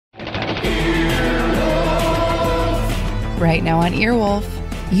Right now on Earwolf,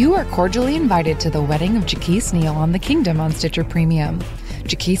 you are cordially invited to the wedding of Jaquise Neal on the Kingdom on Stitcher Premium.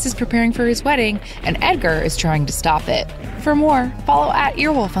 Jaquise is preparing for his wedding, and Edgar is trying to stop it. For more, follow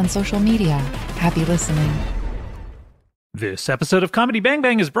 @Earwolf on social media. Happy listening. This episode of Comedy Bang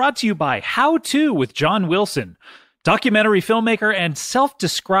Bang is brought to you by How To with John Wilson. Documentary filmmaker and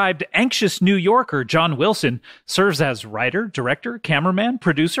self-described anxious New Yorker John Wilson serves as writer, director, cameraman,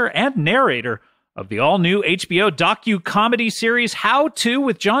 producer, and narrator of the all-new HBO docu-comedy series How To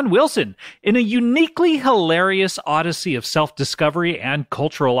with John Wilson. In a uniquely hilarious odyssey of self-discovery and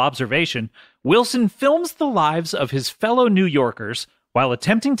cultural observation, Wilson films the lives of his fellow New Yorkers while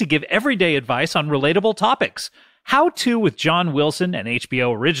attempting to give everyday advice on relatable topics. How To with John Wilson, an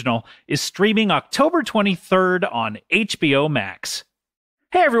HBO original, is streaming October 23rd on HBO Max.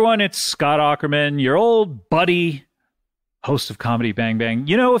 Hey everyone, it's Scott Aukerman, your old buddy, host of Comedy Bang Bang.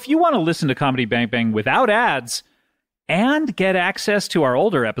 You know, if you want to listen to Comedy Bang Bang without ads and get access to our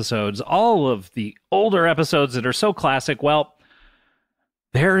older episodes, all of the older episodes that are so classic, well,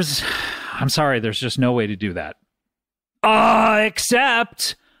 there's just no way to do that.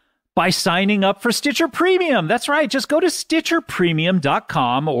 Except by signing up for Stitcher Premium. That's right. Just go to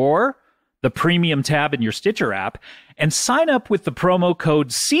StitcherPremium.com or the Premium tab in your Stitcher app and sign up with the promo code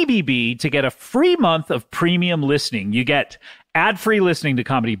CBB to get a free month of premium listening. You get ad-free listening to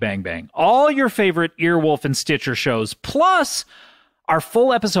Comedy Bang Bang, all your favorite Earwolf and Stitcher shows, plus our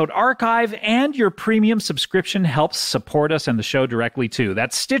full episode archive, and your premium subscription helps support us and the show directly too.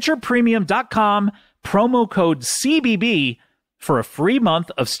 That's StitcherPremium.com, promo code CBB for a free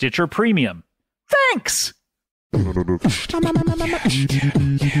month of Stitcher Premium. Thanks! Comedy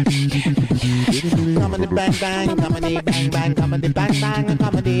bang bang, comedy bang bang, comedy bang bang,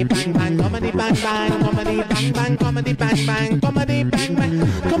 comedy bang bang, comedy bang bang, comedy bang bang, comedy bang bang, comedy bang bang,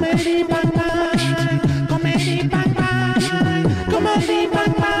 comedy bang bang, comedy bang bang, comedy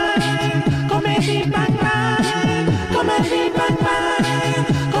bang bang, comedy bang bang, comedy bang bang,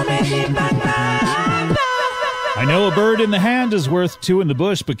 comedy bang bang. I know a bird in the hand is worth two in the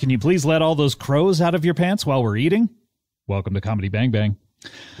bush, but can you please let all those crows out of your pants while we're eating? Welcome to Comedy Bang Bang.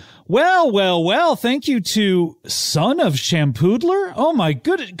 Well, thank you to Son of Shampoodler. Oh my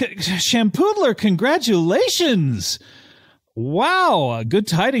goodness, Shampoodler, congratulations. Wow, good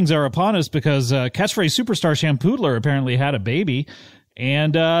tidings are upon us because catchphrase superstar Shampoodler apparently had a baby.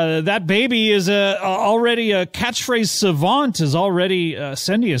 And that baby is already a catchphrase savant, is already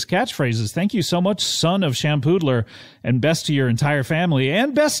sending us catchphrases. Thank you so much, Son of Shampoodler, and best to your entire family,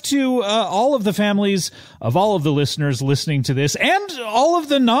 and best to all of the families of all of the listeners listening to this, and all of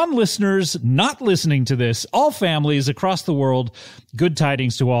the non-listeners not listening to this, all families across the world. Good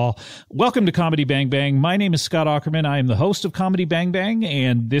tidings to all. Welcome to Comedy Bang Bang. My name is Scott Aukerman. I am the host of Comedy Bang Bang,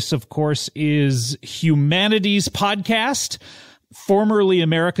 and this, of course, is Humanity's podcast. Formerly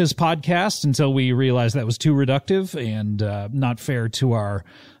America's podcast, until we realized that was too reductive and not fair to our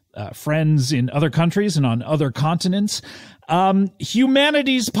friends in other countries and on other continents.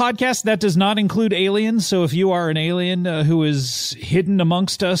 Humanity's podcast, that does not include aliens. So if you are an alien who is hidden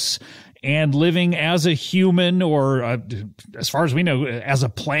amongst us and living as a human, or as far as we know, as a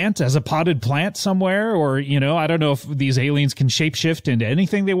plant, as a potted plant somewhere, or, you know, I don't know if these aliens can shapeshift into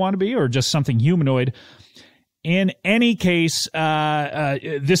anything they want to be or just something humanoid. In any case,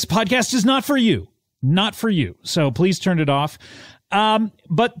 this podcast is not for you. Not for you. So please turn it off.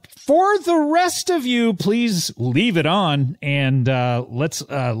 But for the rest of you, please leave it on, and let's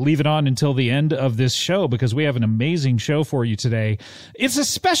leave it on until the end of this show, because we have an amazing show for you today. It's a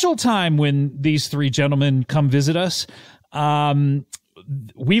special time when these three gentlemen come visit us.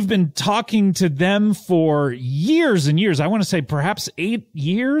 We've been talking to them for years and years. I want to say perhaps 8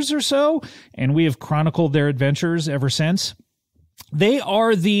 years or so, and we have chronicled their adventures ever since. They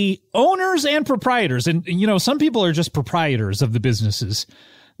are the owners and proprietors. And, you know, some people are just proprietors of the businesses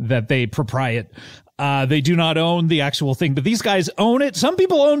that they propriate. They do not own the actual thing, but these guys own it. Some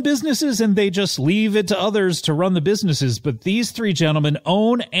people own businesses and they just leave it to others to run the businesses. But these three gentlemen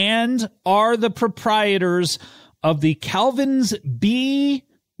own and are the proprietors of the Calvin's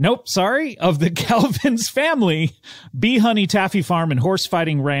family Bee Honey Taffy Farm and Horse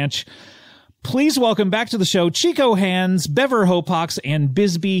Fighting Ranch. Please welcome back to the show Chico Hands, Bever Hopox, and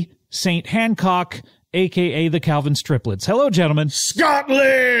Bisbee St. Hancock, a.k.a. the Calvin's triplets. Hello, gentlemen. Scott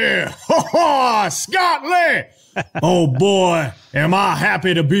Lee! Ho-ho! Scott Lee! Oh, boy, am I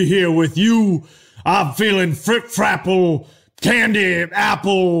happy to be here with you. I'm feeling frip-frapple, candy,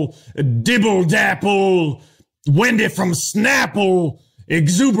 apple, dibble-dapple, Wendy from Snapple,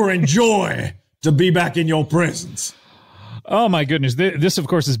 exuberant joy to be back in your presence. Oh, my goodness. This, of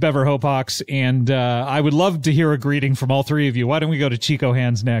course, is Bever Hopox, and I would love to hear a greeting from all three of you. Why don't we go to Chico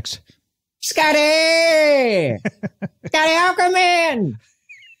Hands next? Scotty! Scotty, welcome in!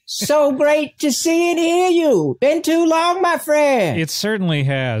 So great to see and hear you. Been too long, my friend. It certainly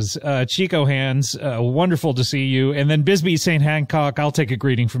has. Chico Hands, wonderful to see you. And then Bisbee St. Hancock, I'll take a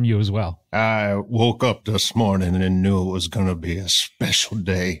greeting from you as well. I woke up this morning and knew it was going to be a special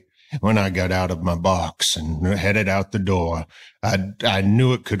day. When I got out of my box and headed out the door, I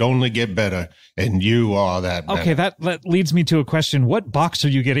knew it could only get better, and you are that better. Okay, that leads me to a question. What box are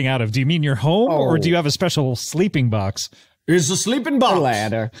you getting out of? Do you mean your home, or do you have a special sleeping box? It's a sleeping box.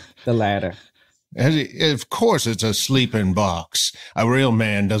 The ladder. Of course, it's a sleeping box. A real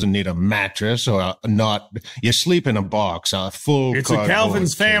man doesn't need a mattress or not. You sleep in a box, a full It's a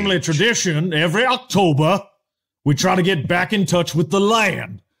Calvin's cage. family tradition. Every October, we try to get back in touch with the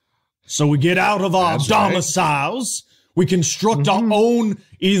land. So we get out of our domiciles. Right. We construct our own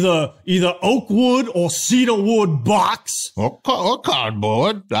either oak wood or cedar wood box. Or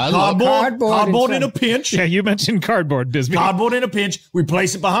cardboard. Cardboard in a pinch. Yeah, you mentioned cardboard, Bisbee. Cardboard in a pinch. We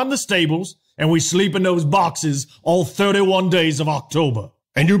place it behind the stables, and we sleep in those boxes all 31 days of October.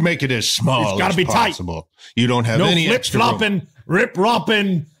 And you make it as small as be possible. Tight. You don't have any extra room. Flip-flopping,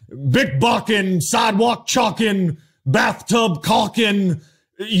 rip-ropping, bick-bucking, sidewalk chalking, bathtub caulking,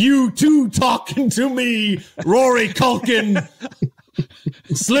 you two talking to me, Rory Culkin,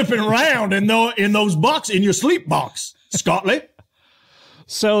 slipping around in those boxes, in your sleep box, Scotland.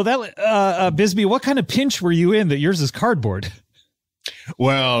 So that, Bisbee, what kind of pinch were you in that yours is cardboard?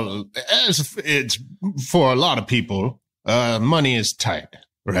 Well, as it's for a lot of people, money is tight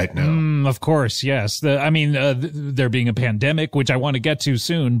right now. Of course, yes. There being a pandemic, which I want to get to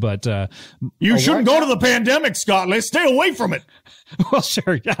soon, but you shouldn't go to the pandemic, Scotland. Stay away from it. Well,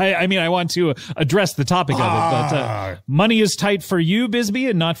 sure. I want to address the topic of it, but money is tight for you, Bisbee,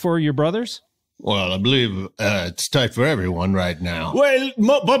 and not for your brothers? Well, I believe it's tight for everyone right now. Well,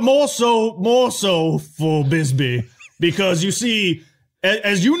 but more so for Bisbee, because you see,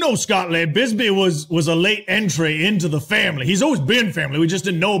 as you know, Scotland, Bisbee was a late entry into the family. He's always been family. We just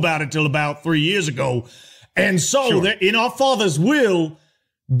didn't know about it till about 3 years ago. And so in our father's will,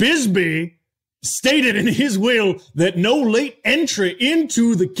 Bisbee stated in his will that no late entry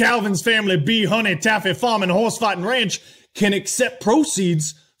into the Calvin's family bee, honey, taffy farm, and horse fighting ranch can accept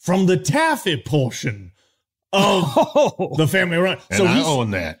proceeds from the taffy portion of the family run. And I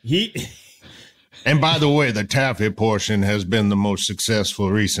own that. And by the way, the taffy portion has been the most successful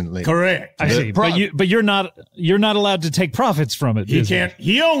recently. Correct. I see. But you're not allowed to take profits from it. He can't.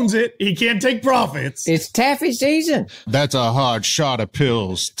 He owns it. He can't take profits. It's taffy season. That's a hard shot of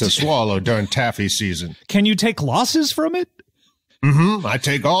pills to swallow during taffy season. Can you take losses from it? I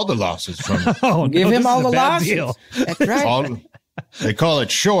take all the losses from it. Give him all the losses. Deal. That's right. They call it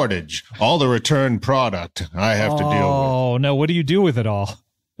shortage. All the return product I have to deal with. Oh, no. What do you do with it all?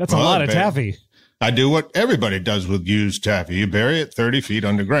 That's a lot of taffy. I do what everybody does with used taffy. You bury it 30 feet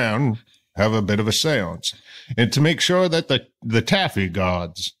underground, have a bit of a seance, and to make sure that the taffy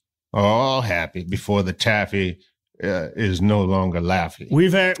gods are all happy before the taffy is no longer laughing.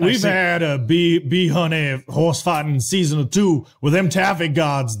 We've had a bee honey horse fighting season 2 with them taffy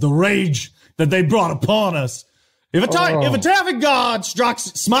gods, the rage that they brought upon us. If a taffy god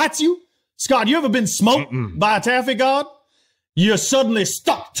smites you, Scott, you ever been smoked by a taffy god? You're suddenly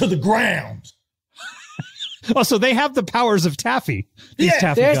stuck to the ground. Oh, so they have the powers of taffy, these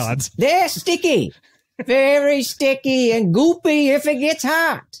taffy gods. They're sticky. Very sticky and goopy if it gets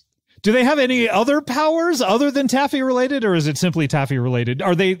hot. Do they have any other powers other than taffy related, or is it simply taffy related?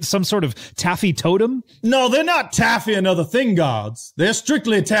 Are they some sort of taffy totem? No, they're not taffy and other thing gods. They're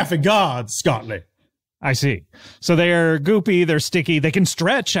strictly taffy gods, Scotland. I see. So they're goopy, they're sticky, they can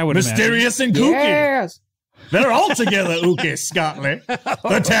stretch, I would imagine. Mysterious and kooky. Yes. They're all together, ooky, Scotland.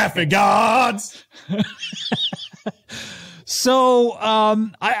 The taffy gods. So,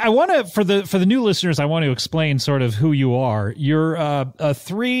 I want to, for the new listeners, I want to explain sort of who you are. You're,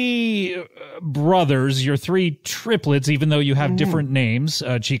 3 brothers, you're 3 triplets, even though you have different names,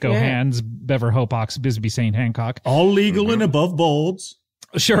 Chico Hands, Bever Hopox, Bisbee St. Hancock. All legal and above boards.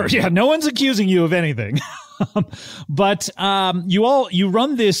 Sure. Yeah. No one's accusing you of anything. But you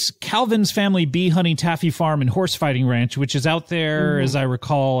run this Calvin's Family Bee Honey Taffy Farm and Horse Fighting Ranch, which is out there, as I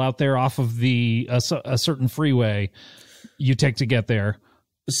recall, out there off of a certain freeway you take to get there.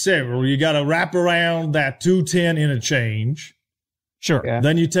 Several. You got to wrap around that 210 interchange. Sure. Yeah.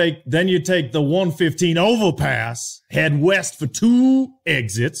 Then you take the 115 overpass, head west for 2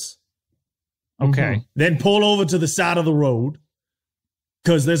 exits. Okay. Then pull over to the side of the road.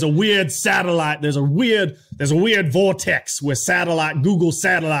 because there's a weird satellite. There's a weird vortex where Google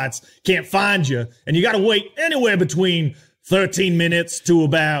satellites can't find you. And you got to wait anywhere between 13 minutes to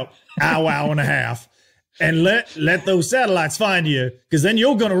about hour and a half. And let those satellites find you, because then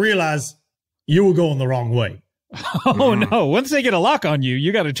you're going to realize you were going the wrong way. Oh, no. Once they get a lock on you,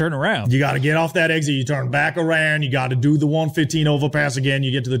 you got to turn around. You got to get off that exit. You turn back around. You got to do the 115 overpass again.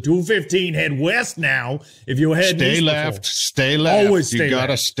 You get to the 215. Head west now. If you're heading east before. Stay left. Always stay left. You got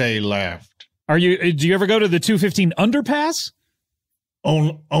to left. stay left. Do you ever go to the 215 underpass?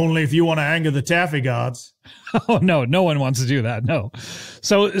 Only if you want to anger the taffy gods. Oh, no. No one wants to do that. No.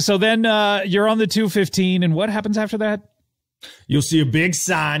 So then you're on the 215, and what happens after that? You'll see a big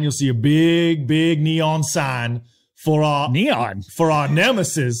sign. You'll see a big neon sign for our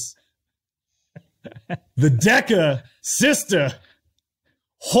nemesis, the Decker sister,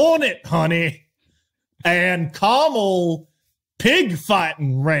 Hornet Honey, and Carmel Pig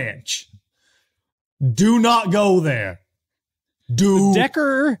Fighting Ranch. Do not go there.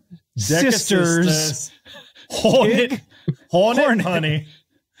 Decker sisters, Hornet Honey.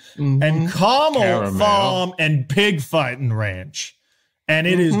 And Carmel Farm and Pig Fighting Ranch. And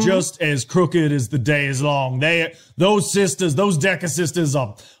it is just as crooked as the day is long. Those Decker sisters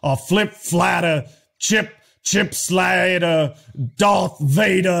are Flip Flatter, Chip Slater, Darth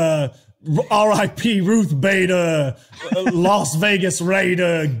Vader, R.I.P. Ruth Bader, Las Vegas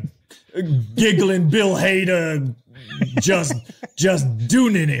Raider, Giggling Bill Hader, just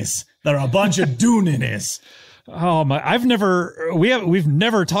dooniness. They're a bunch of dooniness. Oh my! We've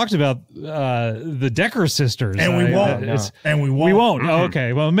never talked about the Decker sisters, and we won't. And we won't. We won't. Oh,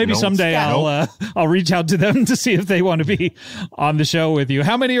 okay. Well, maybe someday I'll reach out to them to see if they want to be on the show with you.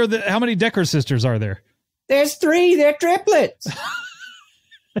 How many Decker sisters are there? There's 3. They're triplets.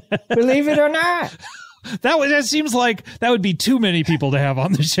 Believe it or not. That seems like that would be too many people to have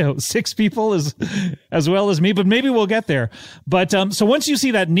on the show. 6 people as well as me, but maybe we'll get there. But so once you see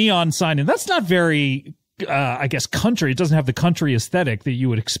that neon sign, and that's not very. I guess country. It doesn't have the country aesthetic that you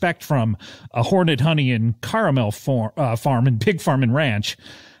would expect from a Hornet Honey and Caramel farm and Pig Farm and Ranch.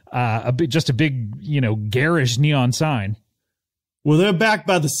 Just a big, garish neon sign. Well, they're backed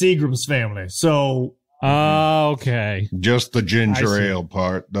by the Seagram's family, so. Okay. Just the ginger ale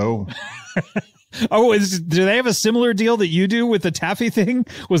part, though. Oh, do they have a similar deal that you do with the taffy thing?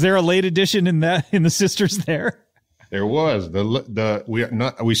 Was there a late edition in the sisters there? There was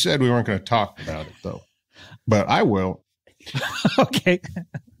we said we weren't going to talk about it though. But I will. Okay.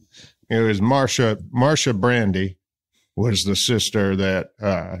 It was Marcia Brandy was the sister that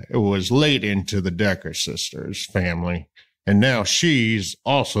it was late into the Decker sisters family. And now she's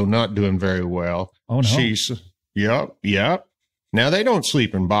also not doing very well. Oh, no. Yep. Now they don't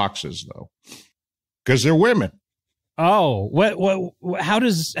sleep in boxes though, because they're women. Oh, how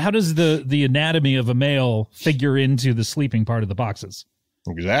does the anatomy of a male figure into the sleeping part of the boxes?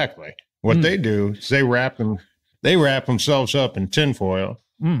 Exactly. What they do is they wrap themselves up in tinfoil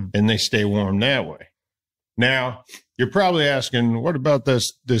and they stay warm that way. Now, you're probably asking, what about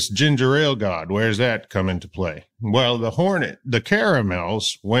this ginger ale god? Where's that come into play? Well, the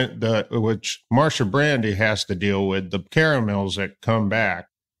caramels which Marcia Brandy has to deal with, the caramels that come back,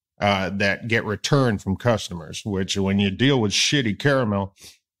 that get returned from customers, which when you deal with shitty caramel,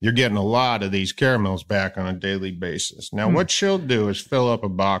 you're getting a lot of these caramels back on a daily basis. Now, what she'll do is fill up a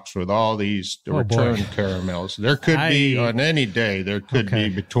box with all these returned caramels. There could be, on any day, be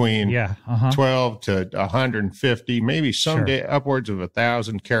between 12 to 150, maybe some day upwards of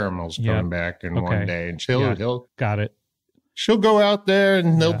 1,000 caramels coming back in one day. And he'll got it. She'll go out there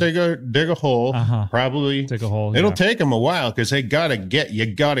and they'll dig a hole. Probably dig a hole. It'll take them a while because you got to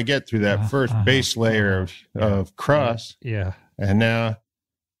get through that first base layer of crust. Yeah. And now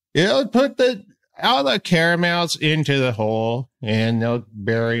they'll put all the caramels into the hole and they'll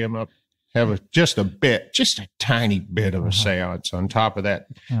bury them up. Have just a tiny bit of a seance on top of that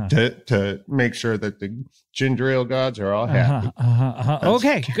to make sure that the ginger ale gods are all happy.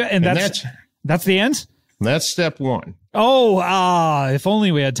 Okay, good. And that's the end? That's step 1. Oh, if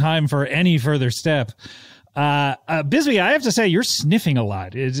only we had time for any further step. Bisbee, I have to say you're sniffing a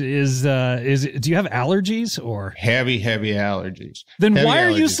lot. Do you have allergies or heavy allergies? Then why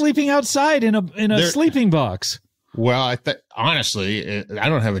are you sleeping outside in a sleeping box? Well, honestly, I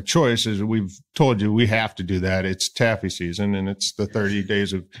don't have a choice. As we've told you, we have to do that. It's taffy season, and it's the 30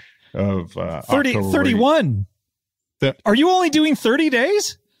 days of 31. Are you only doing 30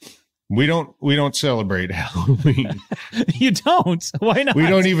 days? We don't celebrate Halloween. You don't? Why not? We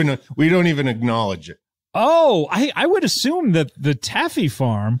don't even acknowledge it. Oh, I would assume that the taffy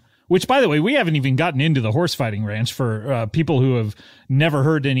farm which, by the way, we haven't even gotten into the horse fighting ranch for people who have never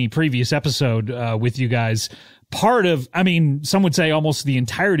heard any previous episode with you guys. Some would say almost the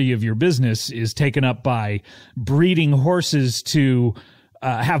entirety of your business is taken up by breeding horses to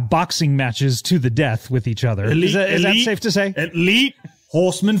have boxing matches to the death with each other. Is that safe to say? Elite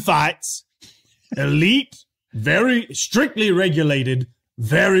horseman fights. Elite, very strictly regulated,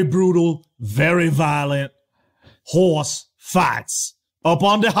 very brutal, very violent horse fights. Up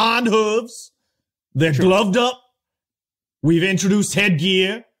on the hind hooves. They're gloved up. We've introduced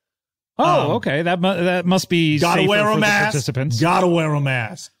headgear. Oh, okay. That must be gotta safer wear a for mask. the participants. Gotta wear a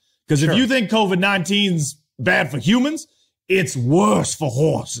mask. Because if you think COVID-19's bad for humans, it's worse for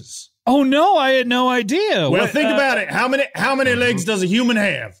horses. Oh no, I had no idea. Well, think about it. How many legs does a human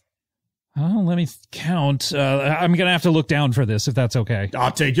have? Oh, let me count. I'm gonna have to look down for this if that's okay.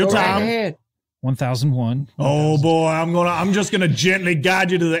 I'll take your time. 1001. Oh boy, I'm just gonna gently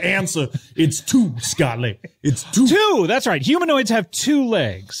guide you to the answer. It's 2, Scotty. It's 2. 2. That's right. Humanoids have 2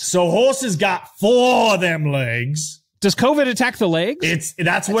 legs. So horses got 4 of them legs. Does COVID attack the legs?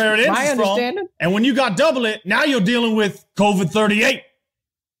 That's where it is my from. understanding. And when you got double it, now you're dealing with COVID 38.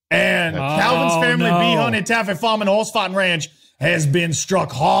 And Calvin's family bee hunting, taffy farm, and horse fighting ranch has been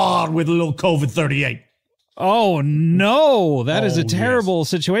struck hard with a little COVID 38. Oh no, that is a terrible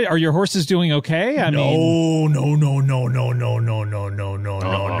situation. Are your horses doing okay? No.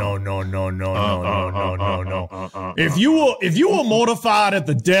 If you were mortified at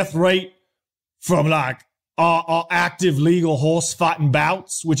the death rate from like our active legal horse fighting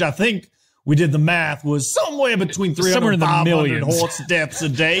bouts, which I think we did the math was somewhere between 300 and 500 horse deaths a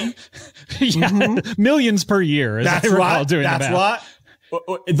day. Millions per year. That's right. That's right.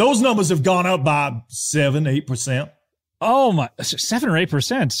 Those numbers have gone up by 7-8%. Oh my, 7 or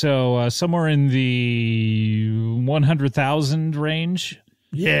 8%. So somewhere in the 100,000 range.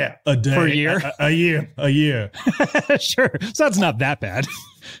 Yeah, a day. Per year? A year. Sure. So that's not that bad.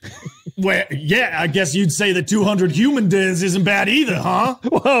 Well, yeah, I guess you'd say that 200 human deaths isn't bad either, huh?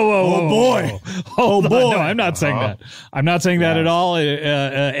 Whoa, boy. Hold on. No, I'm not saying that. I'm not saying that at all.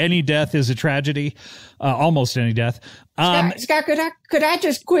 Any death is a tragedy. Almost any death. Scott, could I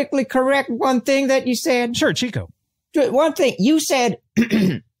just quickly correct one thing that you said? Sure, Chico. One thing you said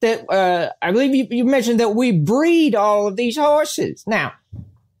that I believe you mentioned that we breed all of these horses. Now,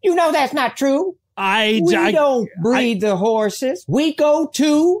 you know that's not true. We don't breed the horses. We go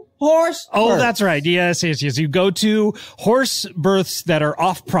to horse births. That's right. Yes. You go to horse births that are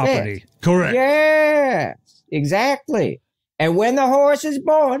off property. Yes. Correct. Yes, exactly. And when the horse is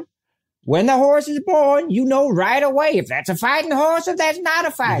born, you know right away if that's a fighting horse or that's not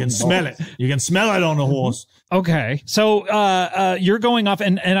a fighting horse. You can smell it. You can smell it on the horse. Okay. So you're going off,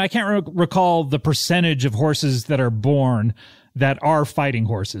 and I can't recall the percentage of horses that are born that are fighting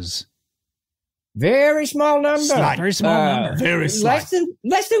horses. Very small number. Slight. Very small number. Very slight.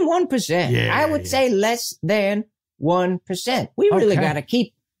 Less than 1%. Yeah, I would say less than 1%. We really got to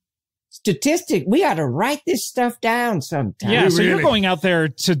keep statistic. We got to write this stuff down sometime. Yeah, so you're going out there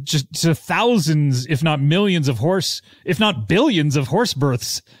to thousands, if not millions of if not billions of horse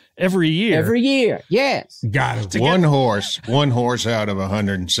births every year. Every year, yes. Got it. One horse out of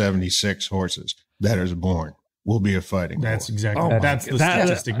 176 horses that is born will be a fighting That's horse. exactly. That's the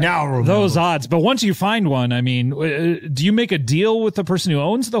statistic. Now I remember. Those odds. But once you find one, I mean, do you make a deal with the person who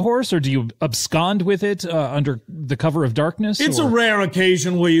owns the horse, or do you abscond with it under the cover of darkness? It's a rare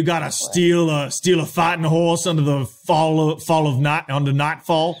occasion where you gotta steal a fighting horse under the fall of night, under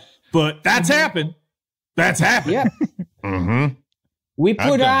nightfall. But that's happened. That's happened. Yeah. Mm-hmm. We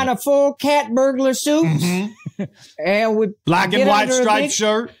put on a full cat burglar suit, and we black and white striped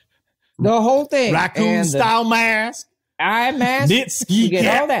shirt, the whole thing, raccoon style mask, eye mask, knit ski get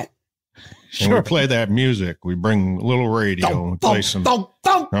cap. all that. When we play that music, we bring a little radio and play some.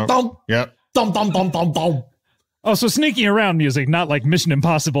 Yep. Oh, so sneaking around music, not like Mission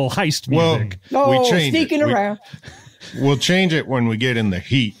Impossible heist music. No, sneaking around. We'll change it when we get in the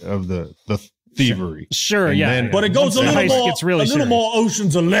heat of the thievery. Sure, And yeah. then- But it goes a The little heist more, gets really serious.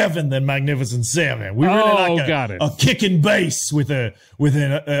 Ocean's 11 than Magnificent 7. We really like got it. a kicking bass with an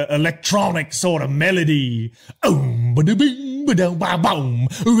electronic sort of melody. Boom, ba-da-bing, ba-dum, ba-boom,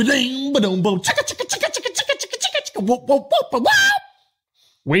 ba-ding, ba-dum, boom, chicka, chicka, chicka, chicka, chicka, chicka, chicka, chicka, whoop, whoop, whoop, whoop, whoop.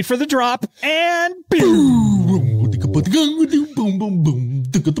 Wait for the drop, and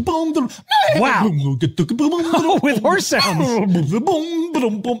wow. With horse sounds.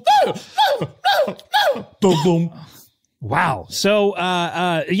 Wow. So,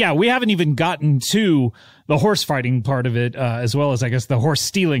 yeah, we haven't even gotten to the horse fighting part of it, as well as, I guess, the horse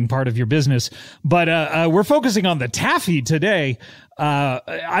stealing part of your business. But we're focusing on the taffy today.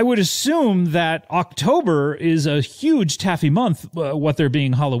 I would assume that October is a huge taffy month, what there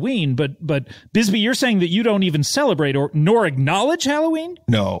being Halloween. But Bisbee, you're saying that you don't even celebrate nor acknowledge Halloween?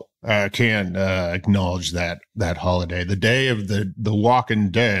 No, I can't acknowledge that holiday. The Day of the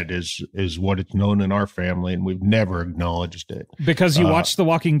Walking Dead is what it's known in our family, and we've never acknowledged it. Because you watched The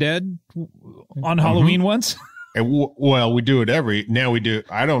Walking Dead on Halloween once? And well, we do it now we do.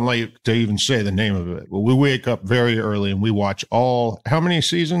 I don't like to even say the name of it. But we wake up very early and we watch how many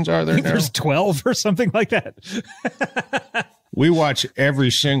seasons are there? I think there's 12 or something like that. We watch every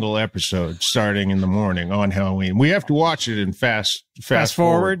single episode starting in the morning on Halloween. We have to watch it in fast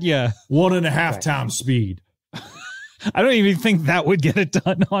forward. Yeah. 1.5 times speed. I don't even think that would get it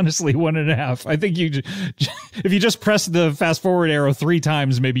done, honestly, 1.5. I think if you just press the fast forward arrow 3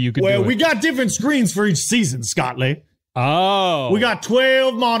 times, maybe you could do it. Well, we got different screens for each season, Scott Lee. Oh. We got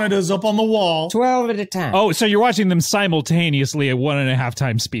 12 monitors up on the wall. 12 at a time. Oh, so you're watching them simultaneously at 1.5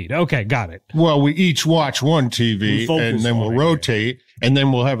 times speed. Okay, got it. Well, we each watch one TV, and then we'll rotate, and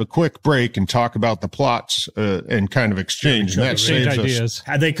then we'll have a quick break and talk about the plots and kind of exchange. And that saves ideas.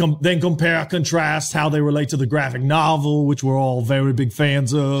 us. They then compare, contrast how they relate to the graphic novel, which we're all very big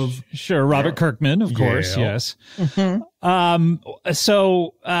fans of. Sure, Robert Kirkman, of course, yes. Mm-hmm.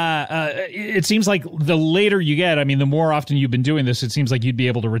 So it seems like the later you get, I mean, the more often you've been doing this, it seems like you'd be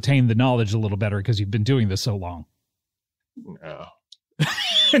able to retain the knowledge a little better because you've been doing this so long. No.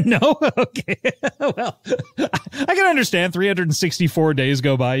 No? Okay. Well, I can understand 364 days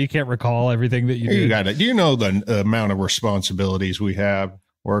go by. You can't recall everything that you did. You got it. Do you know the amount of responsibilities we have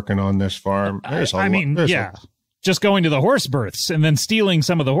working on this farm? Just going to the horse births and then stealing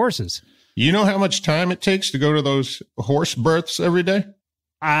some of the horses. You know how much time it takes to go to those horse births every day?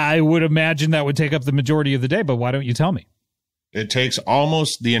 I would imagine that would take up the majority of the day, but why don't you tell me? It takes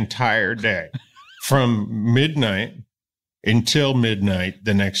almost the entire day from midnight until midnight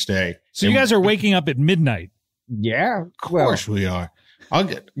the next day. So you guys are waking up at midnight? Yeah. Of course we are. I'll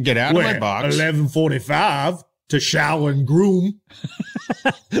get out of my box. 11:45 to shower and groom.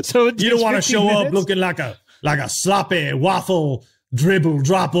 So you don't want to show up looking like a sloppy waffle, dribble,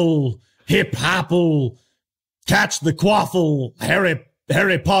 dropple, hip hopple, catch the quaffle,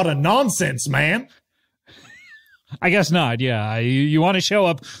 Harry Potter nonsense, man. I guess not. Yeah, you want to show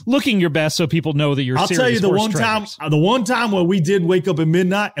up looking your best so people know that you're. I'll tell you the one time where we did wake up at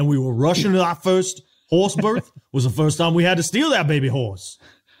midnight and we were rushing to our first horse birth was the first time we had to steal that baby horse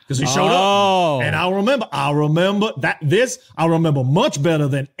because he showed up. And I remember much better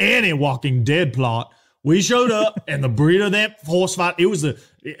than any Walking Dead plot. We showed up and the breeder of that horse fight.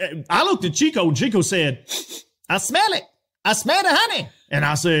 I looked at Chico and Chico said, "I smell it. I smell the honey." And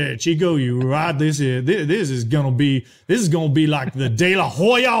I said, "Chico, you right? This is gonna be like the De La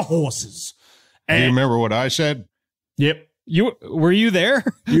Hoya horses." And do you remember what I said? Yep. Were you there?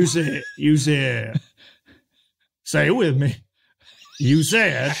 You said, say it with me. You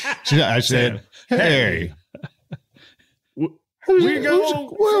said, I said, "Hey, we're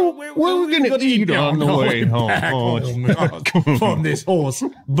gonna eat on the way home from this horse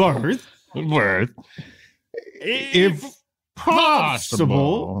birth. If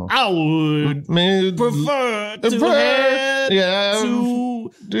possible, I would prefer to head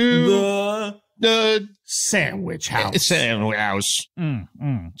to the sandwich house.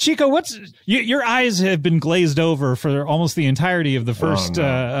 Chico, your eyes have been glazed over for almost the entirety of the first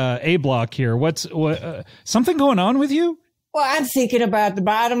A block here. What something going on with you? Well, I'm thinking about the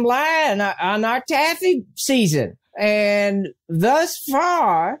bottom line on our taffy season, and thus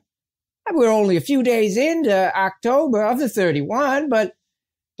far, we're only a few days into October of the 31, but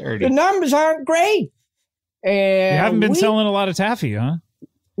 30. The numbers aren't great. And you haven't been selling a lot of taffy, huh?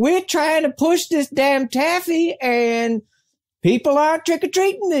 We're trying to push this damn taffy, and people aren't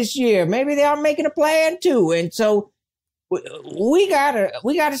trick-or-treating this year. Maybe they aren't making a plan to. And so we got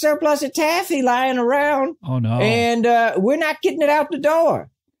a surplus of taffy lying around. Oh, no. And we're not getting it out the door.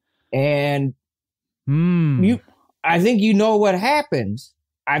 And I think you know what happens.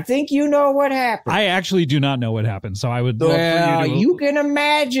 I actually do not know what happened, so I would love for you to... you can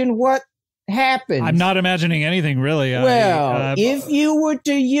imagine what happened. I'm not imagining anything, really. Well, if you were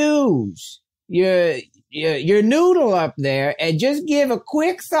to use your noodle up there and just give a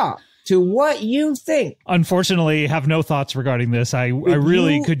quick thought to what you think. Unfortunately, have no thoughts regarding this. I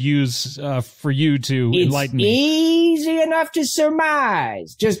really could use for you to enlighten me. It's easy enough to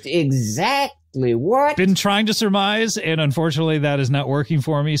surmise just exactly what. Been trying to surmise, and unfortunately that is not working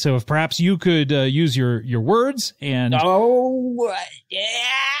for me. So if perhaps you could use your words and...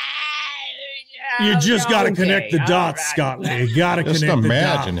 You just got to connect the dots, Scott. You got to connect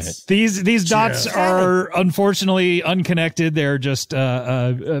imagine the dots. These dots are unfortunately unconnected. They're just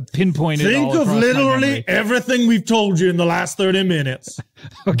pinpointed. Think of literally everything we've told you in the last 30 minutes.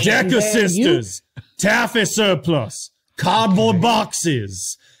 Decker Sisters, Taffy Surplus, cardboard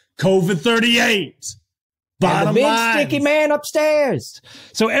boxes, COVID-38. And the big sticky man upstairs.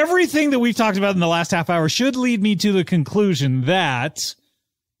 So everything that we've talked about in the last half hour should lead me to the conclusion that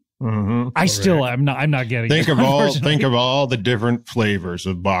I'm not getting think it. Think of all the different flavors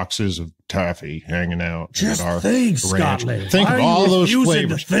of boxes of taffy hanging out. Just at our think, ranch. Scotland. Think of all those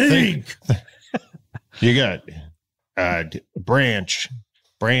flavors. Think. You got branch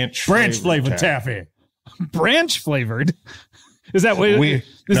flavored taffy. Branch flavored. Is that what I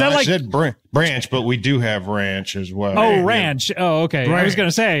said branch, but we do have ranch as well. Oh, ranch. Oh, okay. Branch. I was going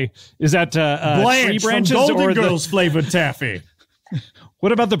to say, is that Blanche tree branches from Golden or Girls flavored taffy?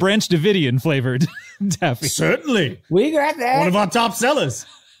 What about the Branch Davidian flavored taffy? Certainly. We got that. One of our top sellers.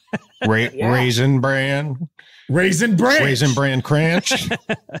 Raisin bran. Raisin Branch. Raisin bran cranch.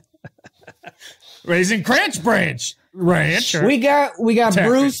 Raisin Cranch Branch. Ranch. We got Taffy.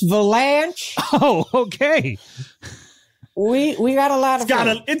 Bruce Valanche. Oh, okay. We got a lot of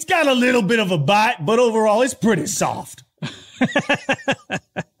It's got a little bit of a bite, but overall it's pretty soft.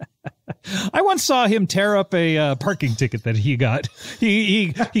 I once saw him tear up a parking ticket that he got.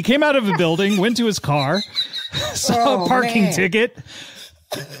 He came out of a building, went to his car, saw a parking ticket,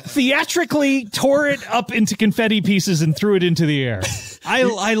 theatrically tore it up into confetti pieces and threw it into the air.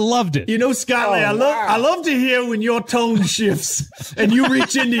 I loved it. You know, Scotty, I love to hear when your tone shifts and you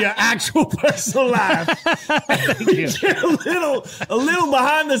reach into your actual personal life. Thank you. Get a little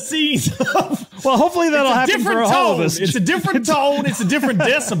behind the scenes. Well, hopefully that'll happen for all of us. It's a different tone. It's a different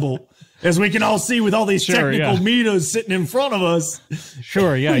decibel. As we can all see with all these technical meters sitting in front of us.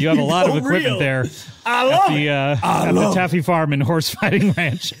 Sure, yeah, you have a lot of equipment there. I love it. At the Taffy Farm and Horse Fighting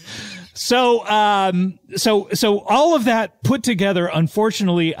Ranch. So all of that put together,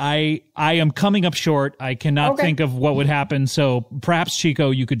 unfortunately, I am coming up short. I cannot think of what would happen. So perhaps,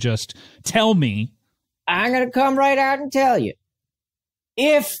 Chico, you could just tell me. I'm going to come right out and tell you.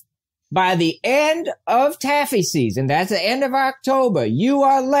 If by the end of taffy season, that's the end of October, you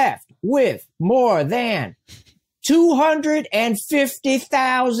are left with more than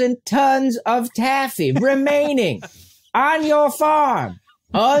 250,000 tons of taffy remaining on your farm,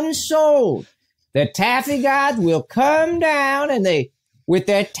 unsold, the taffy gods will come down and with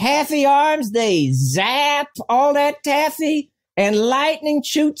their taffy arms, they zap all that taffy and lightning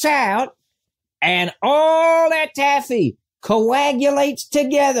shoots out and all that taffy coagulates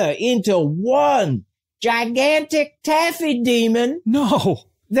together into one gigantic taffy demon. No.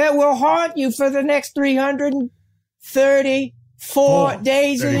 That will haunt you for the next 334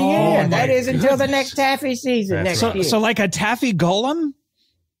 days of the year. That is until the next taffy season next year. So like a taffy golem?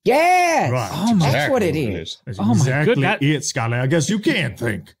 Yes. Right. Oh, that's what it is. That's Oh my exactly goodness. it, Scotty. I guess you can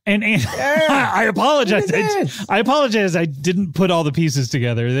think. And I apologize. I apologize. I didn't put all the pieces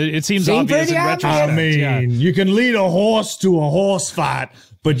together. It seems obvious in retrospect. I mean, you can lead a horse to a horse fight,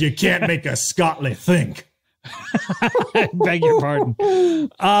 but you can't make a Scotty think. I beg your pardon.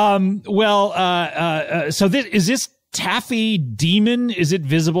 So is this taffy demon? Is it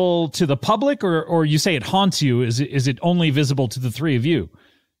visible to the public, or you say it haunts you? Is it only visible to the three of you?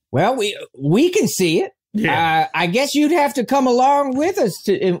 Well, we can see it. Yeah. I guess you'd have to come along with us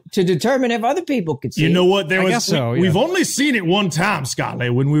to determine if other people could see it. You know what? We've only seen it one time, Scotty,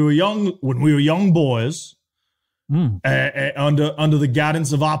 when we were young boys, under the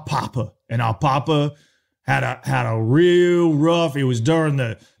guidance of our papa, and our papa had a real rough. It was during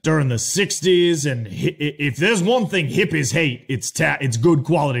the 60s, and if there's one thing hippies hate, it's good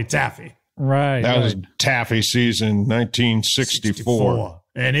quality taffy. Right. That was taffy season, 1964.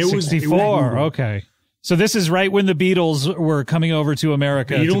 And it 64. Okay. So this is right when the Beatles were coming over to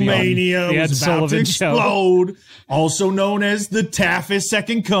America. Beatlemania was about to explode, also known as the Taffy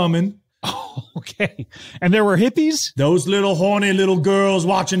Second Coming. Oh, okay. And there were hippies? Those little horny little girls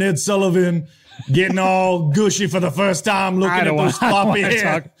watching Ed Sullivan getting all gushy for the first time, looking at those floppy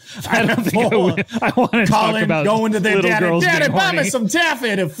hair. I don't think I want to talk about going to their daddy, buy me horny. some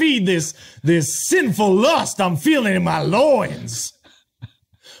taffy to feed this sinful lust I'm feeling in my loins.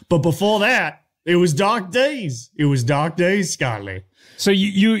 But before that, it was dark days. It was dark days, Scotty. So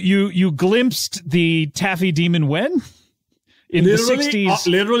you glimpsed the taffy demon when? In the 60s?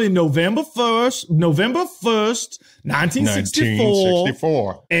 Literally November 1st,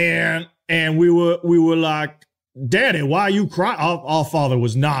 1964. And we were like, Daddy, why are you crying? Our father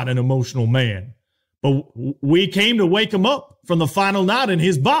was not an emotional man. But we came to wake him up from the final night in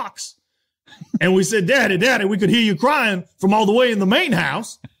his box. And we said, Daddy, we could hear you crying from all the way in the main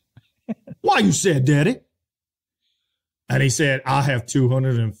house. Why you said, Daddy? And he said, I have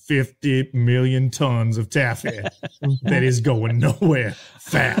 250 million tons of taffy that is going nowhere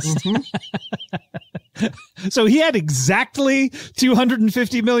fast. So he had exactly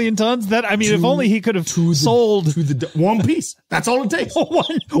 250 million tons. If only he could have sold to the one piece. That's all it takes.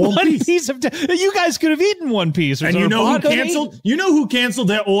 one piece of you guys could have eaten one piece. And you know who canceled? You know who canceled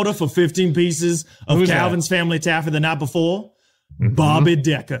their order for 15 pieces of Calvin's family taffy the night before? Bobby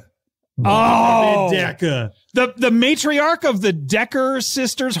Decker. Bobby Decker. The matriarch of the Decker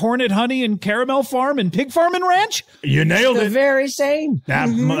sisters, Hornet Honey and Caramel Farm and Pig Farm and Ranch? You nailed it. The very same.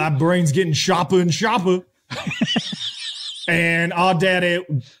 That brain's getting sharper and sharper. And our daddy,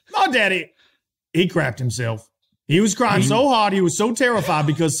 he crapped himself. He was crying so hard, he was so terrified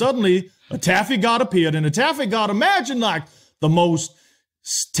because suddenly a taffy god appeared. And a taffy god, imagine like the most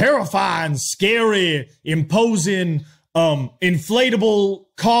terrifying, scary, imposing, inflatable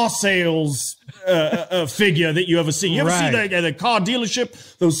car sales figure that you ever see. You ever see the car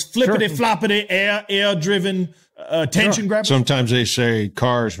dealership? Those flippity-floppity air-driven tension grabbers? Sometimes they say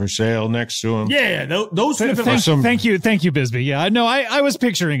cars for sale next to them. Yeah, those Thank you, Bisbee. Yeah, no, I was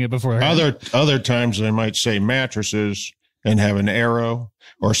picturing it before. Other times they might say mattresses and have an arrow,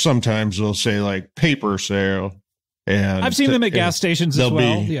 or sometimes they'll say like paper sale. And I've seen them at gas stations as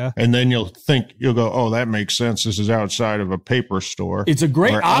well. And then you'll go, oh, that makes sense. This is outside of a paper store. It's a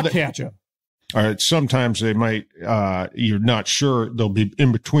great eye catcher. Or sometimes they might, you're not sure. They'll be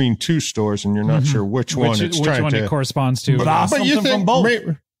in between two stores and you're not sure which one it corresponds to. But you think from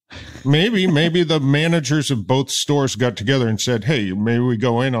both. Maybe the managers of both stores got together and said, hey, maybe we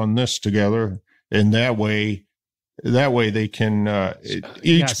go in on this together. And that way they can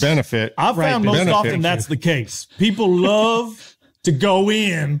each benefit. I've found most often that's the case. People love to go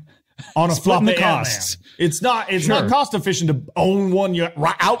in on a floppy costs. It's not cost efficient to own one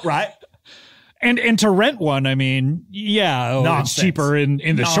outright. And to rent one, it's cheaper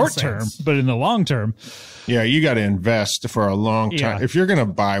in the short term, but in the long term. Yeah, you got to invest for a long time. Yeah. If you're going to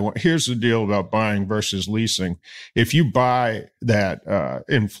buy one, here's the deal about buying versus leasing. If you buy that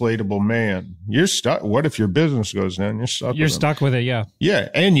inflatable man, you're stuck. What if your business goes down? You're stuck with it, yeah. Yeah,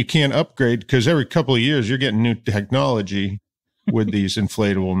 and you can't upgrade because every couple of years you're getting new technology with these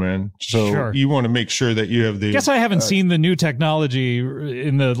inflatable men. So you want to make sure that you have the... I guess I haven't seen the new technology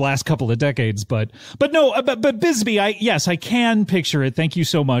in the last couple of decades, but Bisbee, I can picture it. Thank you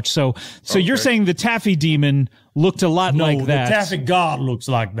so much. So you're saying the taffy demon looked a lot like that. The taffy god looks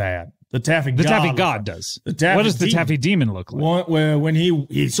like that. The taffy god does. What does the taffy demon look like? When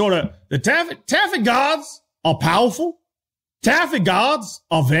he sort of... The taffy gods are powerful. Taffy gods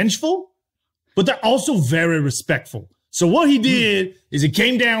are vengeful, but they're also very respectful. So what he did is he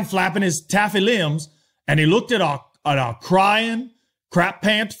came down flapping his taffy limbs and he looked at our crying, crap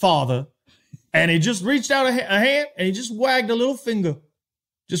pant father and he just reached out a hand and he just wagged a little finger.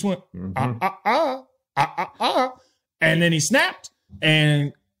 Just went, And then he snapped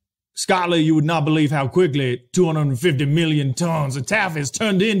and Scotland, you would not believe how quickly 250 million tons of taffy has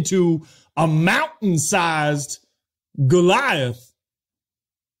turned into a mountain-sized Goliath.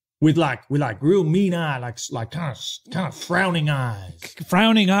 With real mean eye, like kind of frowning eyes.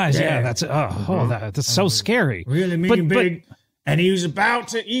 Frowning eyes, yeah. That's that's so scary. Really mean and big. And he was about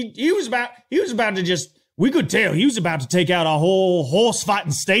to just, we could tell he was about to take out a whole horse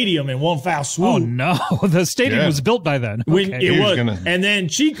fighting stadium in one foul swoop. Oh no, the stadium was built by then. When it was, and then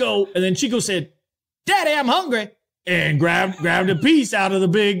Chico said, "Daddy, I'm hungry," and grabbed a piece out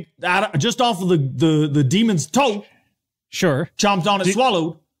of just off of the demon's toe. Sure, chomped on it,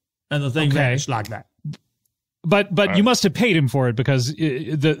 swallowed. And the thing vanished like that. But you must have paid him for it because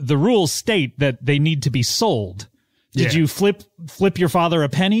the rules state that they need to be sold. Did you flip your father a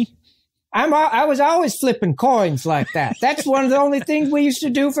penny? I was always flipping coins like that. That's one of the only things we used to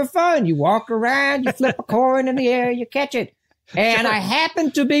do for fun. You walk around, you flip a coin in the air, you catch it. And I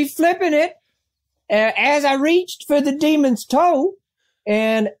happened to be flipping it as I reached for the demon's toe,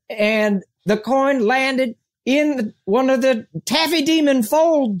 and the coin landed in one of the taffy demon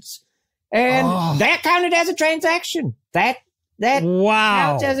folds, and that counted as a transaction. That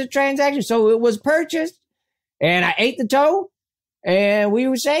counts as a transaction. So it was purchased, and I ate the toe, and we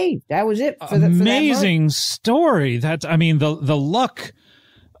were saved. That was it. Amazing story. The luck.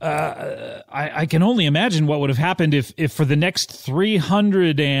 I can only imagine what would have happened if for the next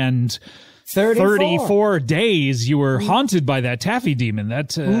 334 days you were haunted by that taffy demon.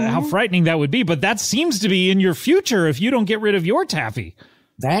 That's how frightening that would be. But that seems to be in your future if you don't get rid of your taffy.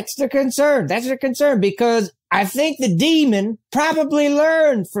 That's the concern. Because I think the demon probably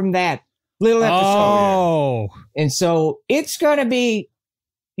learned from that little episode. Oh. And so it's going to be,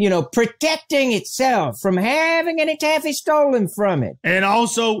 protecting itself from having any taffy stolen from it. And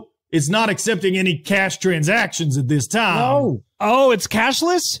also, it's not accepting any cash transactions at this time. No. Oh, it's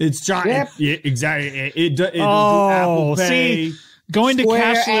cashless? It's trying. Yep. Yeah, exactly. It'll do Apple Pay. See, going to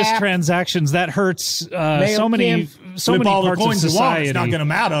Square cashless app, transactions, that hurts so many Flip all the parts of coins you want. society. It's not going to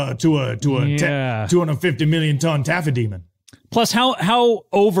matter to a 250 million ton taffy demon. Plus, how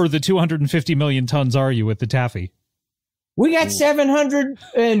over the 250 million tons are you with the taffy? We got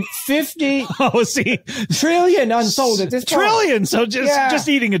 750 trillion unsold at this point. Trillion. So just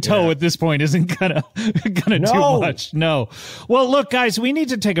eating a toe at this point isn't gonna do much. No. Well, look, guys, we need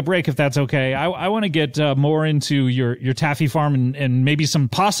to take a break if that's okay. I want to get more into your taffy farm and maybe some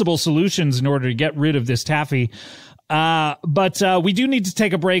possible solutions in order to get rid of this taffy. But we do need to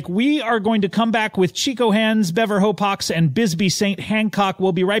take a break. We are going to come back with Chico Hands, Bever Hopox, and Bisbee St. Hancock.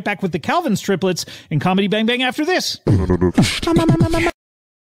 We'll be right back with the Calvin's triplets in Comedy Bang Bang after this.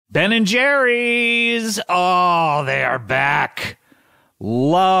 Ben and Jerry's. Oh, they are back.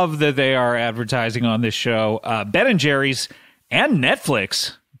 Love that they are advertising on this show. Ben and Jerry's and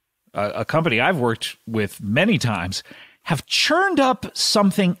Netflix, a company I've worked with many times, have churned up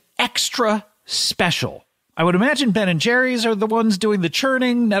something extra special. I would imagine Ben and Jerry's are the ones doing the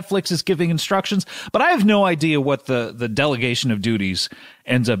churning. Netflix is giving instructions, but I have no idea what the delegation of duties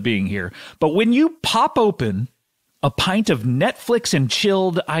ends up being here. But when you pop open a pint of Netflix and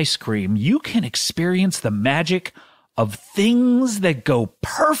chilled ice cream, you can experience the magic of things that go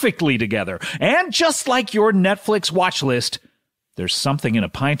perfectly together. And just like your Netflix watch list, there's something in a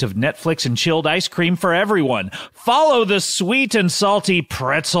pint of Netflix and chilled ice cream for everyone. Follow the sweet and salty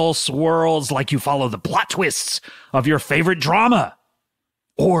pretzel swirls like you follow the plot twists of your favorite drama.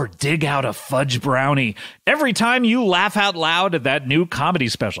 Or dig out a fudge brownie every time you laugh out loud at that new comedy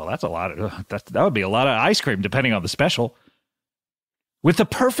special. That's a lot of that would be a lot of ice cream depending on the special. With the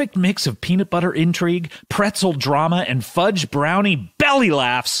perfect mix of peanut butter intrigue, pretzel drama, and fudge brownie belly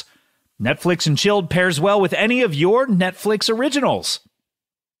laughs, Netflix and Chilled pairs well with any of your Netflix originals.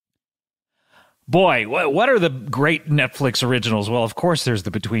 Boy, what are the great Netflix originals? Well, of course, there's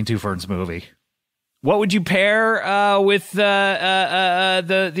the Between Two Ferns movie. What would you pair with the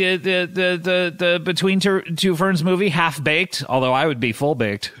Between Two Ferns movie? Half Baked, although I would be full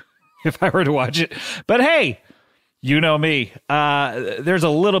baked if I were to watch it. But hey, you know me. There's a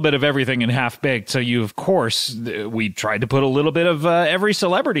little bit of everything in Half Baked. So we tried to put a little bit of every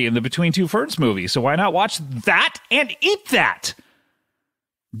celebrity in the Between Two Ferns movie. So why not watch that and eat that?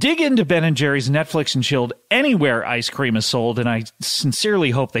 Dig into Ben & Jerry's Netflix and Chilled anywhere ice cream is sold, and I sincerely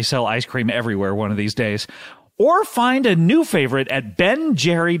hope they sell ice cream everywhere one of these days. Or find a new favorite at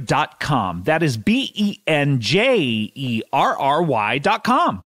benjerry.com. That is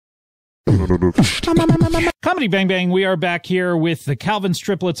BenJerry.com. Comedy Bang Bang, we are back here with the Calvin's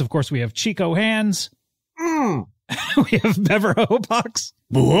triplets. Of course, we have Chico Hands. We have Bever Hopox.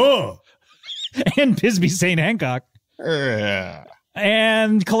 And Bisbee St. Hancock.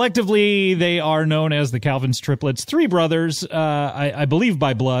 And collectively, they are known as the Calvin's triplets. Three brothers, I believe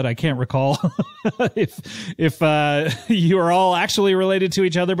by blood. I can't recall if you are all actually related to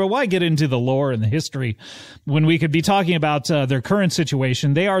each other. But why get into the lore and the history when we could be talking about their current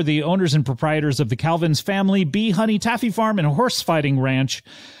situation? They are the owners and proprietors of the Calvin's Family Bee Honey Taffy Farm and Horse Fighting Ranch.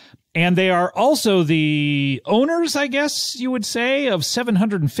 And they are also the owners, I guess you would say, of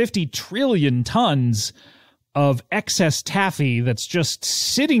 750 trillion tons of excess taffy that's just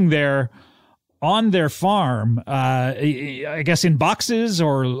sitting there on their farm, I guess in boxes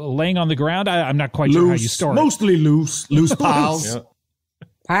or laying on the ground. I'm not quite sure how you store it. Mostly loose piles. Yep.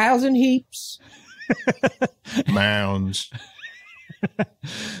 Piles and heaps. Mounds.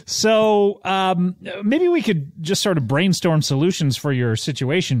 So maybe we could just sort of brainstorm solutions for your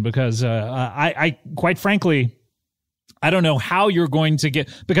situation, because I quite frankly, I don't know how you're going to get,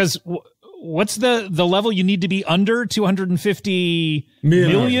 because what's the level you need to be under? 250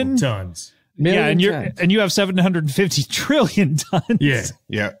 million tons. And you have 750 trillion tons.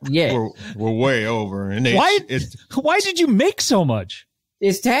 Yeah. We're way over. And why did you make so much?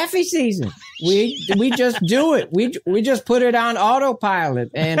 It's taffy season. We just do it. We just put it on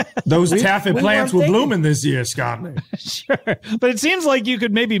autopilot, and those taffy plants were blooming this year, Scott. Sure, but it seems like you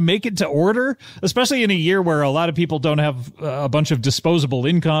could maybe make it to order, especially in a year where a lot of people don't have a bunch of disposable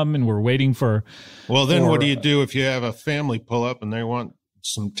income, and we're waiting for. Well, then what do you do if you have a family pull up and they want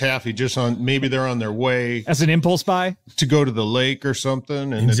some taffy maybe they're on their way as an impulse buy to go to the lake or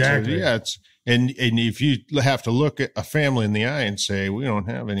something? And exactly. And if you have to look at a family in the eye and say, we don't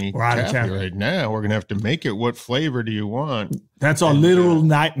have any taffy right now, we're going to have to make it. What flavor do you want? That's our literal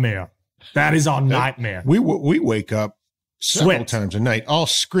nightmare. That is our nightmare. We wake up several times a night, all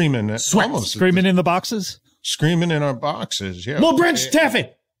screaming. Almost screaming in the boxes? Screaming in our boxes, yeah. More branch taffy!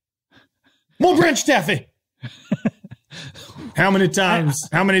 More branch taffy! How many times,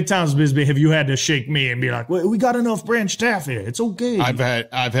 Bisbee, have you had to shake me and be like, well, we got enough branch taffy. It's okay. I've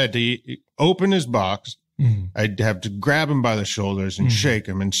had to open his box. I'd have to grab him by the shoulders and shake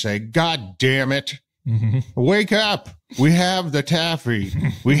him and say, God damn it. Wake up. We have the taffy.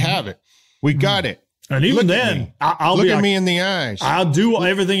 We have it. We got it. And even then, I'll look be at like, me in the eyes. I'll do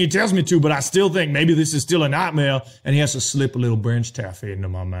everything he tells me to, but I still think maybe this is still a nightmare, and he has to slip a little branch taffy into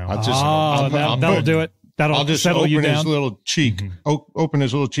my mouth. That'll do it. I'll just settle you down. His little cheek, open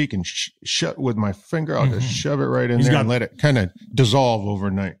his little cheek, and shut with my finger. I'll just shove it right in there and let it kind of dissolve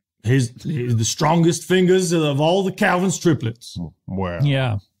overnight. He's the strongest fingers of all the Calvin's triplets. Wow.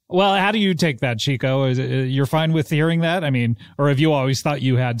 Yeah. Well, how do you take that, Chico? You're fine with hearing that? I mean, or have you always thought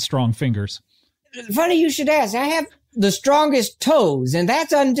you had strong fingers? Funny you should ask. I have the strongest toes, and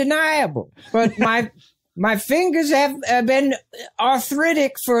that's undeniable. But my fingers have been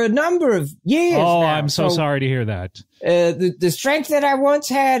arthritic for a number of years Oh, now. I'm so sorry to hear that. The strength that I once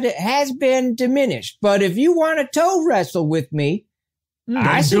had has been diminished. But if you want to toe wrestle with me,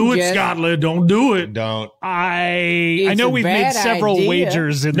 Don't do it, Scotland. Don't do it. Don't. I know we've made several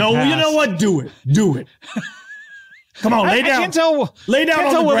wagers in the past. No, you know what? Do it. Do it. Come on, lay down. I can't tell, lay down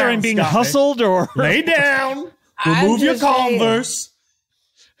on the whether ground, I'm being Scotland. hustled or... Lay down. Remove your Converse.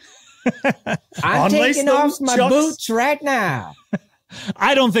 I'm Unlace taking off those my chucks. boots right now.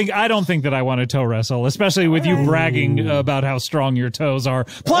 I don't think that I want to toe wrestle, especially with you bragging about how strong your toes are.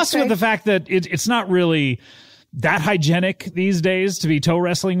 Plus with the fact that it's not really that hygienic these days to be toe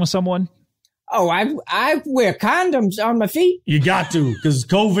wrestling with someone. Oh, I wear condoms on my feet. You got to, because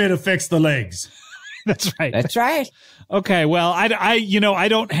COVID affects the legs. That's right. That's right. Okay, well, I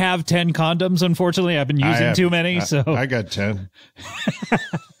don't have 10 condoms, unfortunately. I've been using too many, so I got 10.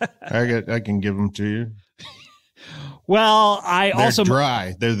 I can give them to you. Well, They're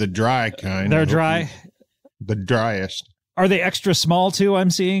dry. They're the dry kind. They're dry. The driest. Are they extra small too? I'm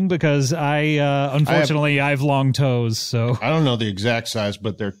seeing, because unfortunately I have long toes, so I don't know the exact size,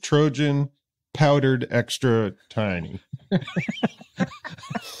 but they're Trojan powdered extra tiny.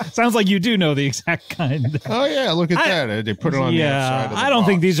 Sounds like you do know the exact kind. Oh yeah, look at that. They put it on the outside of the I don't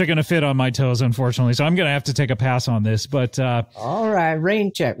think box. these are going to fit on my toes, unfortunately. So I'm going to have to take a pass on this. But All right,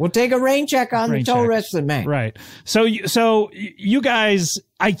 rain check. We'll take a rain check on the toe wrestling man. Right. So you guys,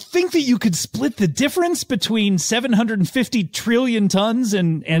 I think that you could split the difference between 750 trillion tons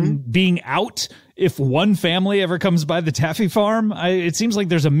and being out if one family ever comes by the taffy farm. It seems like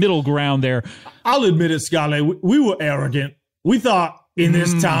there's a middle ground there. I'll admit it, Scotland. We were arrogant. We thought in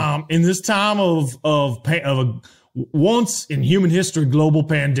this time of a once in human history global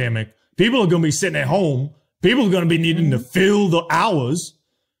pandemic, people are going to be sitting at home. People are going to be needing to fill the hours.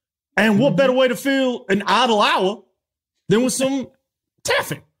 And what better way to fill an idle hour than with some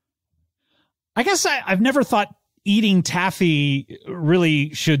taffy? I guess I've never thought eating taffy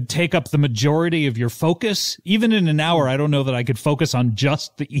really should take up the majority of your focus. Even in an hour, I don't know that I could focus on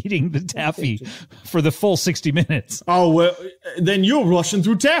just the eating the taffy for the full 60 minutes. Oh, well, then you're rushing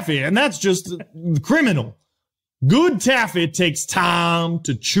through taffy, and that's just criminal. Good taffy takes time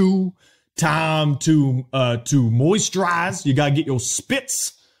to chew, time to moisturize. You got to get your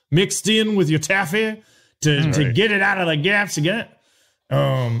spits mixed in with your taffy to get it out of the gaps again.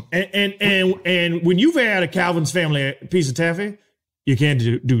 And when you've had a Calvin's family piece of taffy, you can't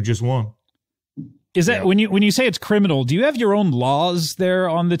do just one. Is that when you say it's criminal? Do you have your own laws there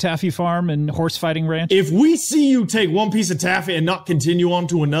on the taffy farm and horse fighting ranch? If we see you take one piece of taffy and not continue on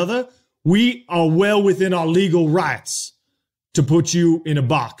to another, we are well within our legal rights to put you in a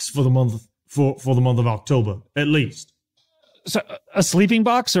box for the month for the month of October, at least. So a sleeping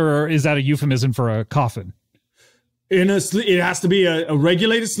box, or is that a euphemism for a coffin? It has to be a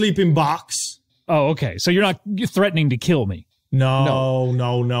regulated sleeping box. Oh, okay. So you're threatening to kill me.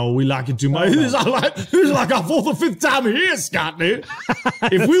 No. We like it too much. This is like our fourth or fifth time here, Scotty.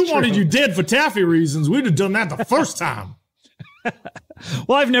 If we wanted you dead for taffy reasons, we'd have done that the first time.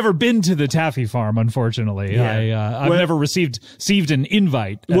 Well, I've never been to the taffy farm, unfortunately. Yeah. I've never received an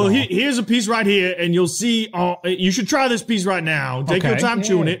invite. Well, here's a piece right here, and you'll see. You should try this piece right now. Take your time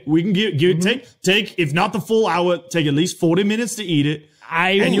chewing it. We can take if not the full hour, take at least 40 minutes to eat it.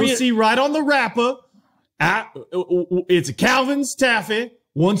 You'll see right on the wrapper. It's a Calvin's taffy.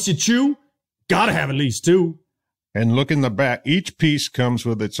 Once you chew, gotta have at least two. And look in the back. Each piece comes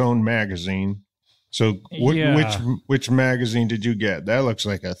with its own magazine. So which magazine did you get? That looks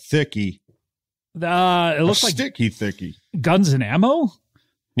like a thickie. It looks like sticky thickie. Guns and Ammo.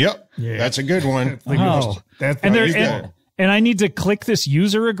 Yep. Yeah. That's a good one. And I need to click this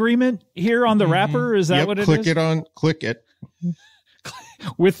user agreement here on the wrapper. Is that what it is? Click it.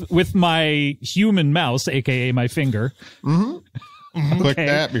 With my human mouse, aka my finger. Click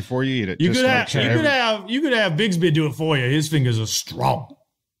that before you eat it. You could have Bigsby do it for you. His fingers are strong.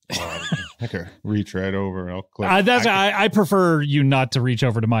 I could reach right over and I'll click. I prefer you not to reach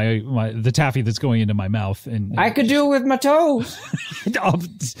over to the taffy that's going into my mouth. And I could do it with my toes.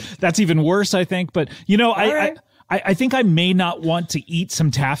 That's even worse, I think. But I think I may not want to eat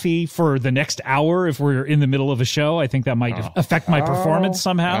some taffy for the next hour if we're in the middle of a show. I think that might affect my performance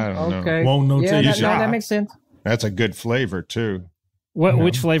somehow. I don't know. Okay. Won't know till you try. That makes sense. That's a good flavor too.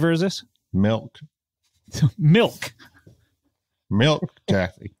 Which flavor is this? Milk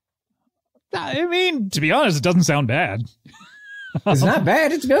taffy. I mean, to be honest, it doesn't sound bad. It's not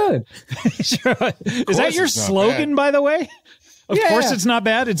bad. It's good. Sure. Is that your slogan, by the way? Of course it's not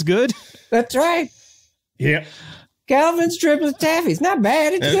bad. It's good. That's right. Yeah. Calvin's Triplets Taffy. It's not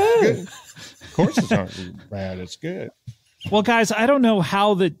bad. It's good. Of course it's not bad. It's good. Well, guys, I don't know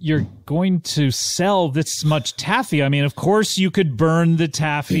how that you're going to sell this much taffy. I mean, of course you could burn the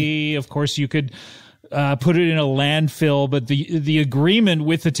taffy. Of course you could put it in a landfill. But the agreement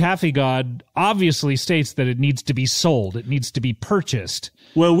with the taffy god obviously states that it needs to be sold. It needs to be purchased.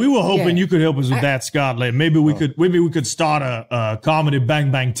 Well, we were hoping you could help us with that, Scott. Maybe we could start a comedy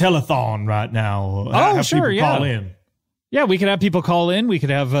bang bang telethon right now. Have sure, people call in. Yeah, we could have people call in. We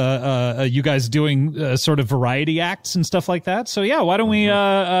could have you guys doing sort of variety acts and stuff like that. So, yeah, why don't we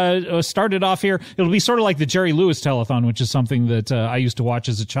start it off here? It'll be sort of like the Jerry Lewis telethon, which is something that I used to watch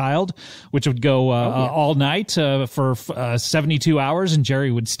as a child, which would go all night for 72 hours, and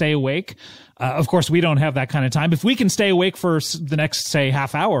Jerry would stay awake. Of course, we don't have that kind of time. If we can stay awake for the next, say,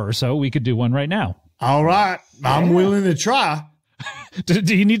 half hour or so, we could do one right now. All right. I'm willing to try.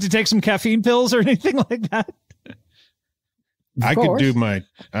 Do you need to take some caffeine pills or anything like that? I could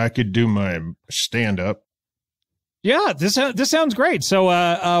do my stand up. Yeah, this sounds great. So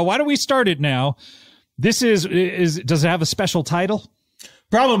why don't we start it now? This is does it have a special title?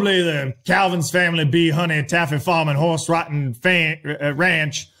 Probably the Calvin's Family Bee Honey Taffy Farm and Horse Riding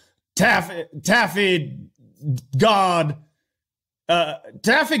Ranch Taffy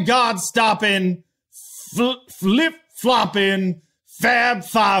God stopping flip flopping fab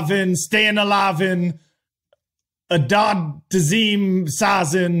fiving staying alive a Dodd Tazim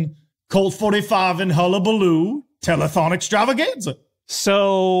sizing Colt 45 and Hullabaloo telethon extravaganza.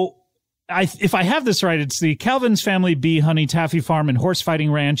 So if I have this right, it's the Calvin's Family Bee Honey Taffy Farm and Horse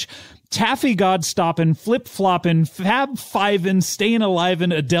Fighting Ranch Taffy God stopping, flip flopping, fab fiving, staying alive,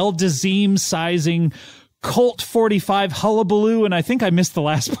 and Adele Dazeem sizing Colt 45 Hullabaloo, and I think I missed the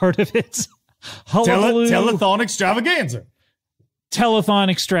last part of it. Hullabaloo. Telethon extravaganza. Telethon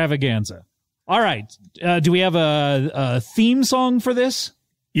extravaganza. All right. Do we have a theme song for this?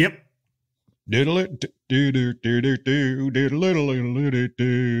 Yep. Diddle it, do do do do do diddle it,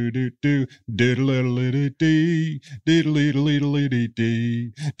 do do do diddle it, dee diddle it,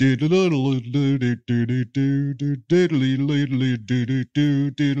 dee diddle it, do do do do do diddle it, do do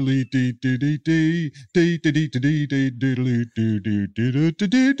do diddle it, dee dee dee dee dee dee dee dee diddle it, do do do do do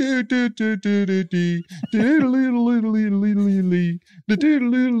do do do do do dee diddle it, the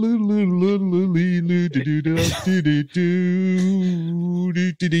diddle it,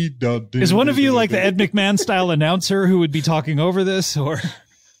 is one of you like the Ed McMahon style announcer who would be talking over this, or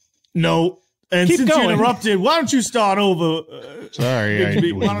no? And keep since going. You interrupted, why don't you start over? Sorry,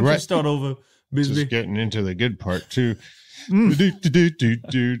 why don't you start over, Bisbee? Just getting into the good part too. Welcome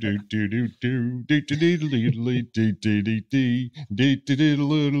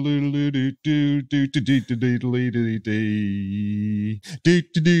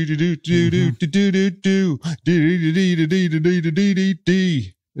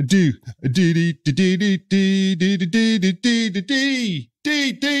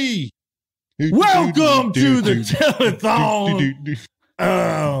to the telethon.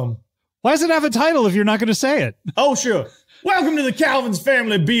 Why does it have a title if you're not going to say it? Oh, sure. Welcome to the Calvin's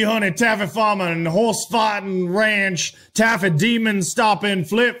Family Bee Honey Taffy Farm and Horse Fighting Ranch Taffy Demon Stopping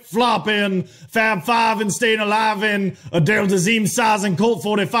Flip Flopping Fab Five and Staying Alive in Adele Dazeem Sizing Colt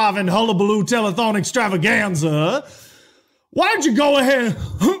 45 and Hullabaloo Telethon Extravaganza. Why don't you go ahead?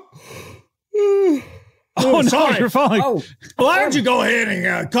 Oh, no, you're falling. Oh. Why don't you go ahead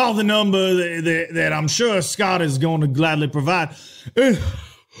and call the number that I'm sure Scott is going to gladly provide. The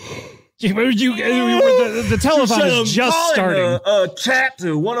telethon is just starting. Chat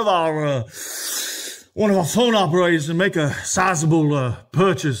to one of our phone operators and make a sizable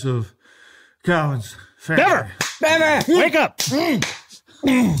purchase of Calvin's Family. Bever, wake up!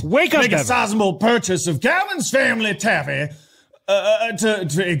 Wake up, make a Bevan. sizable purchase of Calvin's Family Taffy.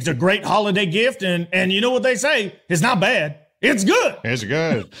 It's a great holiday gift, and you know what they say? It's not bad. It's good. It's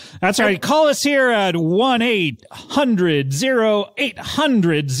good. That's right. Call us here at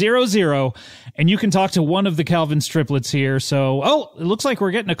 1-800-0800-00, and you can talk to one of the Calvin's triplets here. So, it looks like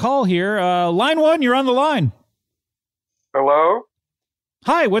we're getting a call here. Line 1, you're on the line. Hello?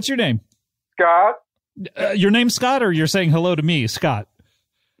 Hi, what's your name? Scott? Your name's Scott, or you're saying hello to me, Scott?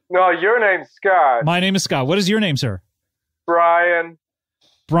 No, your name's Scott. My name is Scott. What is your name, sir? Brian.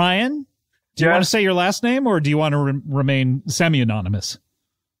 Brian? Do you Yes. want to say your last name, or do you want to remain semi-anonymous?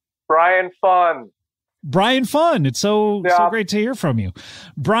 Brian Fun. Brian Fun. It's so great to hear from you.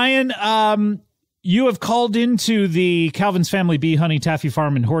 Brian, you have called into the Calvin's Family Bee Honey Taffy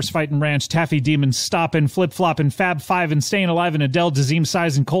Farm and Horse Fighting Ranch Taffy Demons Stoppin', Flip Floppin', Fab 5 and Staying Alive and Adele Dazeem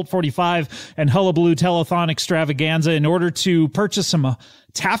Size and Colt 45 and Hullabaloo Telethon Extravaganza in order to purchase some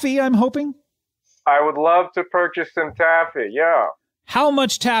taffy, I'm hoping? I would love to purchase some taffy, yeah. How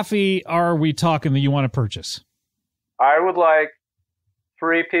much taffy are we talking that you want to purchase? I would like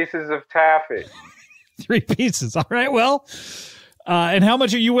 3 pieces of taffy. 3 pieces. All right, well, and how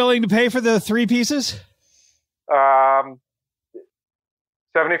much are you willing to pay for the 3 pieces? 75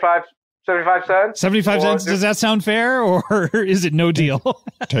 cents. 75 cents. Does that sound fair, or is it no deal?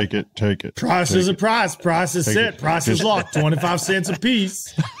 Take it. Price is a price. Price is set. Price is locked. 25 cents a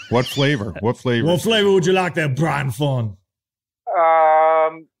piece. What flavor? What flavor would you like there, Brian Fun?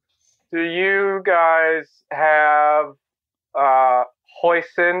 Do you guys have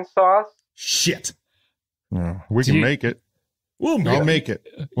hoisin sauce? Shit. No, we can make it. I'll make it.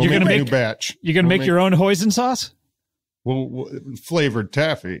 We'll You're gonna make a make new batch. You're going to make your own hoisin sauce? Well, flavored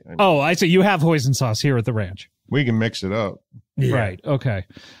taffy. Oh, I see. You have hoisin sauce here at the ranch. We can mix it up. Yeah. Right. Okay.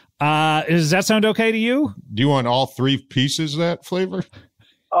 Does that sound okay to you? Do you want all 3 pieces of that flavor?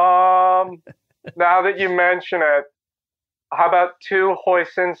 Now that you mention it, how about 2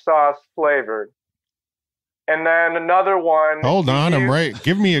 hoisin sauce flavored? And then another one. Hold on, I'm right.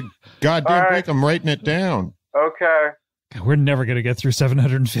 Give me a goddamn break. I'm writing it down. Okay. God, we're never going to get through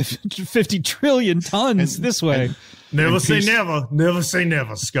 750 trillion tons this way. Never say never. Never say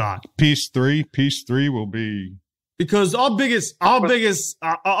never, Scott. Piece 3 will be, because our biggest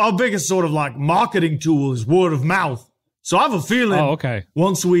sort of like marketing tool is word of mouth. So I have a feeling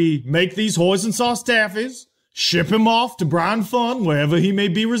once we make these hoisin sauce taffies, ship him off to Brian Fun, wherever he may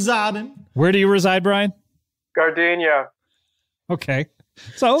be residing. Where do you reside, Brian? Gardenia. Okay.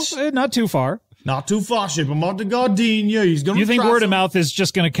 So, not too far. Not too far. Ship him off to Gardenia. He's going to. You think word of mouth is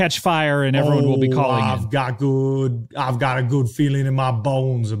just going to catch fire and everyone will be calling I've got a good feeling in my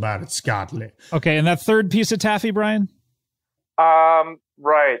bones about it, Scotland. Okay, and that 3rd piece of taffy, Brian?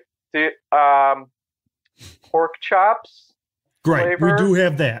 Right. The pork chops. Great. Flavor? We do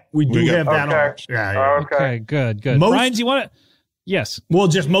have that. We do have that on. Yeah. Okay, good. Brian, do you want to? Yes. Well,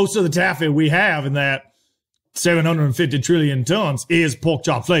 just most of the taffy we have in that 750 trillion tons is pork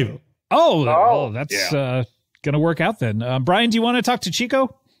chop flavor. Oh, that's going to work out then. Brian, do you want to talk to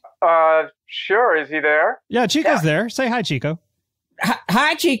Chico? Sure. Is he there? Yeah, Chico's there. Say hi, Chico.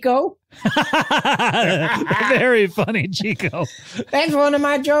 Hi, Chico. Very funny, Chico. That's one of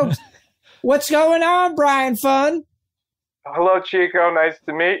my jokes. What's going on, Brian Fun? Hello, Chico. Nice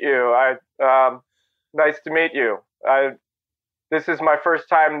to meet you. Nice to meet you. This is my first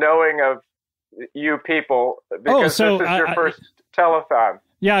time knowing of you people because this is your first telethon.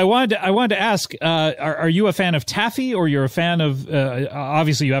 Yeah, I wanted to ask, are you a fan of taffy, or you're a fan of,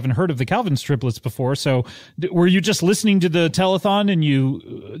 obviously you haven't heard of the Calvin's triplets before, so were you just listening to the telethon and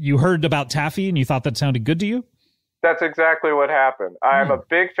you heard about taffy and you thought that sounded good to you? That's exactly what happened. I'm a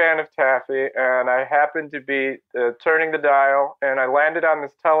big fan of taffy, and I happened to be turning the dial, and I landed on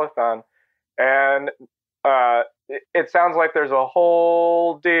this telethon, and it sounds like there's a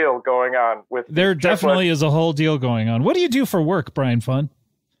whole deal going on with There definitely is a whole deal going on. What do you do for work, Brian Fun?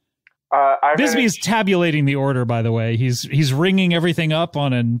 Bisbee's tabulating the order, by the way. He's ringing everything up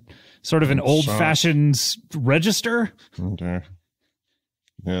on an sort of an old-fashioned register. Okay.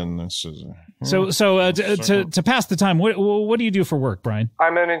 And this is to pass the time. What do you do for work, Brian?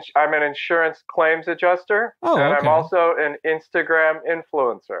 I'm an insurance claims adjuster, and I'm also an Instagram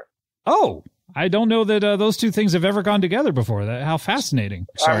influencer. Oh, I don't know that those two things have ever gone together before. How fascinating!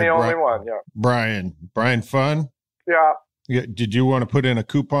 I'm the only one. Yeah. Brian Fun. Yeah. Did you want to put in a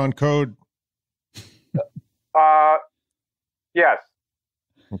coupon code? Yes.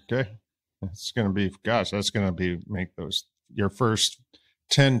 Okay. That's going to be make those your first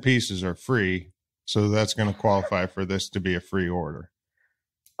 10 pieces are free. So that's going to qualify for this to be a free order.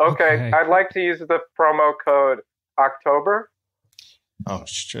 Okay. I'd like to use the promo code October. Oh,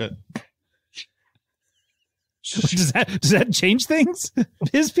 shit. Does that change things,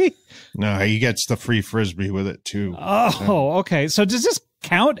 Bisbee? No, he gets the free Frisbee with it, too. Oh, okay. So does this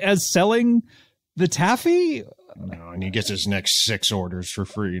count as selling the taffy? No, and he gets his next 6 orders for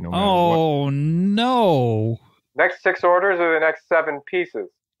free. No matter what. Oh, no. Next 6 orders or the next 7 pieces?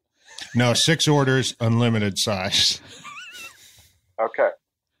 No, 6 orders, unlimited size. Okay.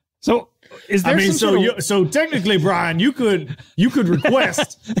 So is there so technically, Brian, you could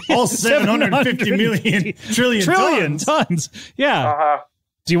request all 750 trillion tons. Yeah. Uh-huh.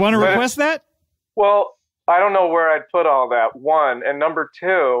 Do you want to request that? Well, I don't know where I'd put all that, one. And number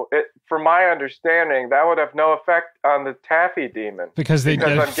two, from my understanding, that would have no effect on the taffy demon. Because I'm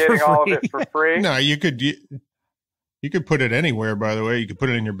getting all of it for free? No, you could put it anywhere, by the way. You could put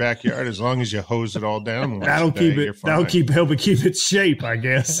it in your backyard as long as you hose it all down. That'll help it keep its shape, I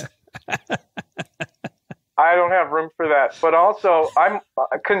guess. I don't have room for that. But also, I'm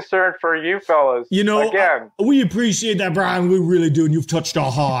concerned for you fellas. Again. We appreciate that, Brian. We really do. And you've touched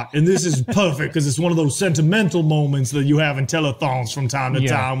our heart. And this is perfect because it's one of those sentimental moments that you have in telethons from time to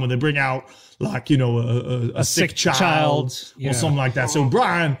time when they bring out, like, a sick child or something like that. So,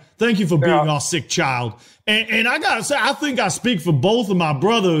 Brian, thank you for being our sick child. And I got to say, I think I speak for both of my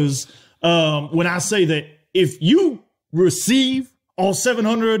brothers when I say that if you receive all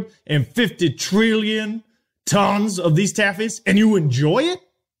 750 trillion tons of these taffies and you enjoy it,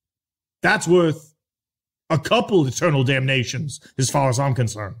 that's worth a couple eternal damnations as far as I'm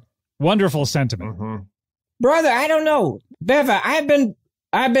concerned. Wonderful sentiment. Mm-hmm. Brother, I don't know. Beva, I've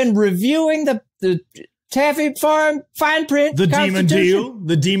been reviewing the taffy farm fine print.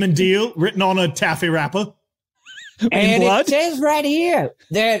 The demon deal written on a taffy wrapper. And it says right here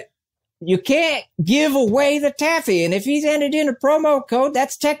that you can't give away the taffy. And if he's entered in a promo code,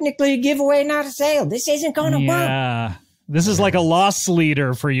 that's technically a giveaway, not a sale. This isn't going to work. Yeah. This is like a loss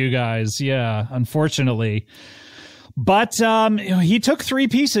leader for you guys. Yeah, unfortunately. But he took 3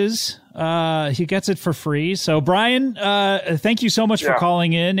 pieces. He gets it for free. So, Brian, thank you so much for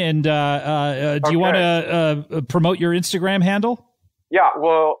calling in. And do you want to promote your Instagram handle? Yeah,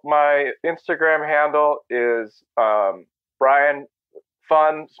 well, my Instagram handle is Brian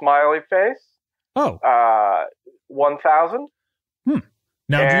Fun Smiley Face. Oh. 1000.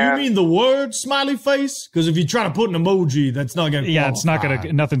 Now, do you mean the word smiley face? Because if you try to put an emoji, that's not going to. Yeah, it's not going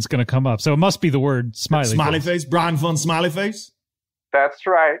to. Nothing's going to come up. So it must be the word smiley face. Brian Fun Smiley Face. That's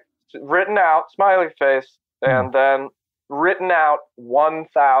right. Written out smiley face, and then written out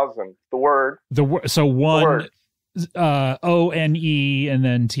 1000. The word. So one. ONE and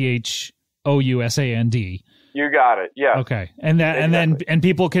then THOUSAND. You got it. Yeah. Okay. And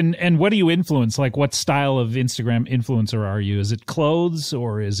people can. And what do you influence? Like, what style of Instagram influencer are you? Is it clothes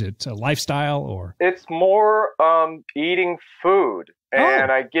or is it a lifestyle or? It's more eating food, and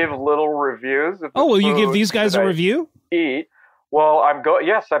I give little reviews. Of will you give these guys a review? Eat. Well,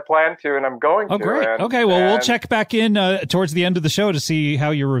 Yes, I plan to, and I'm going to. Oh, great. Okay. Well, we'll check back in towards the end of the show to see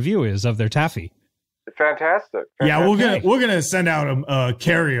how your review is of their taffy. Fantastic. Yeah, we're gonna send out a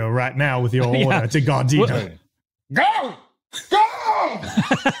carrier right now with your order to Gardino. Go!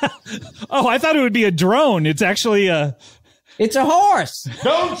 Oh, I thought it would be a drone. It's actually it's a horse.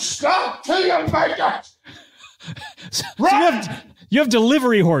 Don't stop till you make it. So you have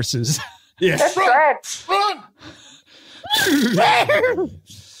delivery horses. Yes. Run!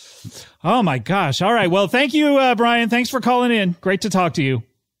 Oh my gosh! All right. Well, thank you, Brian. Thanks for calling in. Great to talk to you.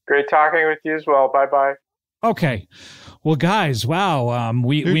 Great talking with you as well. Bye-bye. Okay. Well, guys, wow.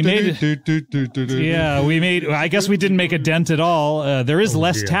 We made I guess we didn't make a dent at all. There is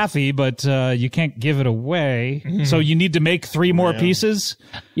less taffy, but you can't give it away. So you need to make 3 more pieces.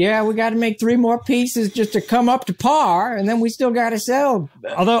 Yeah, we got to make 3 more pieces just to come up to par, and then we still got to sell.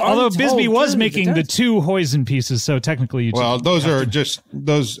 Although Bisbee was making the 2 Hoisin pieces, so technically you those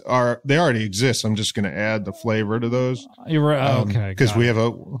they already exist. I'm just going to add the flavor to those. You're right. Okay. Because we have.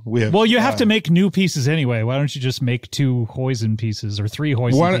 Well, you have to make new pieces anyway. Why don't you just make 2 Hoisin pieces or 3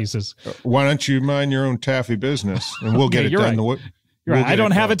 Hoisin pieces? Why don't you mind your own taffy business and we'll get it done. Right. You're right. I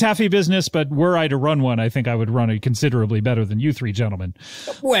don't have a taffy business, but were I to run one, I think I would run it considerably better than you 3 gentlemen.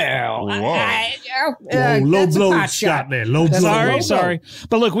 Well, low blow shot there. Low blow. Sorry.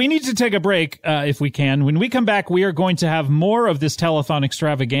 But look, we need to take a break if we can. When we come back, we are going to have more of this telethon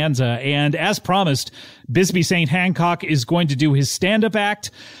extravaganza. And as promised, Bisbee St. Hancock is going to do his stand-up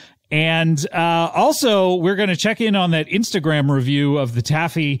act. And also, we're going to check in on that Instagram review of the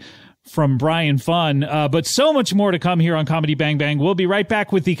taffy from Brian Fun. But so much more to come here on Comedy Bang Bang. We'll be right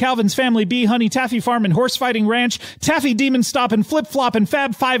back with the Calvin's Family Bee Honey Taffy Farm and Horse Fighting Ranch, Taffy Demon Stop and Flip Flop and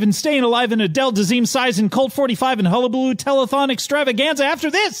Fab 5 and Staying Alive and Adele Dazeem Size and Colt 45 and Hullabaloo Telethon Extravaganza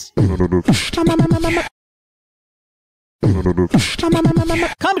after this.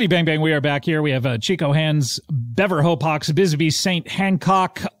 Comedy Bang Bang, we are back here. We have Chico Hands, Bever Hopox, Bisbee St.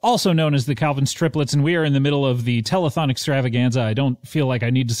 Hancock, also known as the Calvin's Triplets, and we are in the middle of the Telethon Extravaganza. I don't feel like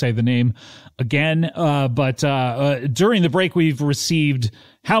I need to say the name again, but during the break, we've received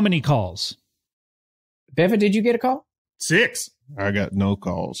how many calls? Bever, did you get a call? 6. I got no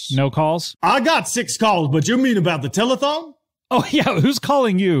calls. No calls? I got 6 calls, but you mean about the telethon? Oh, yeah. Who's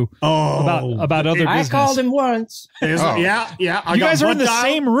calling you about other business? I called him once. Yeah. You guys are in the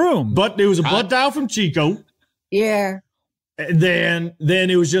same room. But there was a butt dial from Chico. Yeah. And then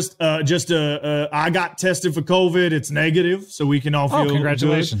it was just I got tested for COVID. It's negative, so we can all feel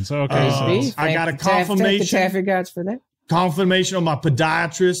congratulations. Good. Okay. I got a confirmation. Thank the Taffy Gods for that. Confirmation on my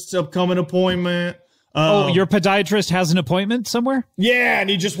podiatrist's upcoming appointment. Your podiatrist has an appointment somewhere? Yeah, and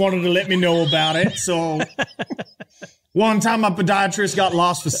he just wanted to let me know about it. So one time my podiatrist got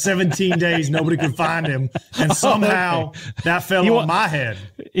lost for 17 days. Nobody could find him. And somehow that fell on my head.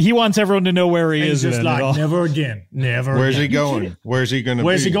 He wants everyone to know where he is. Just like, never again. Never Where's again. he going? Where's he going to be?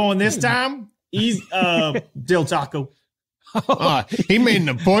 Where's he going this time? He's Del Taco. He made an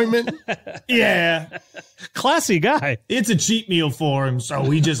appointment? Yeah. Classy guy. It's a cheat meal for him, so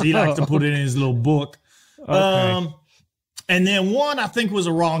he likes to put it in his little book. Okay. And then one I think was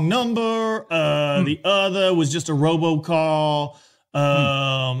a wrong number. The other was just a robocall.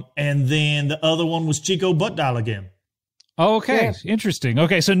 And then the other one was Chico butt dial again. Okay, Yeah. Interesting.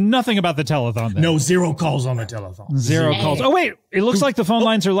 Okay, so nothing about the telethon then. No, 0 calls on the telethon. Zero calls. Oh, wait. It looks like the phone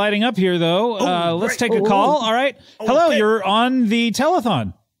lines are lighting up here, though. Let's take a call. All right. Hello, you're on the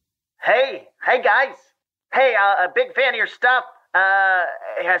telethon. Hey guys. Hey, a big fan of your stuff.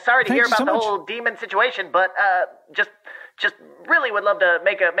 Sorry to hear about the whole demon situation, but just really would love to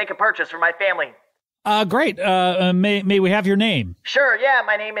make a purchase for my family. Great. May we have your name? Sure. Yeah,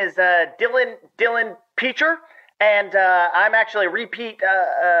 my name is Dylan Peacher, and I'm actually a repeat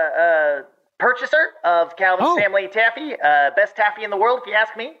purchaser of Calvin's Family Taffy, best taffy in the world, if you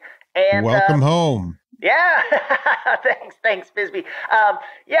ask me. And welcome home. Yeah, thanks, Bisbee.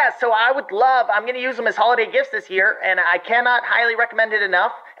 So I would love, I'm going to use them as holiday gifts this year, and I cannot highly recommend it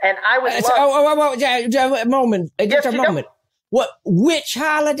enough. And I would love... A moment. Just a moment. Which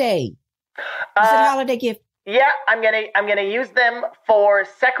holiday? Is it a holiday gift? Yeah, I'm gonna use them for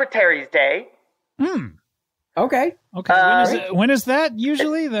Secretary's Day. Okay. When is that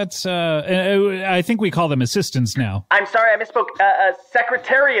usually? That's I think we call them assistants now. I'm sorry, I misspoke.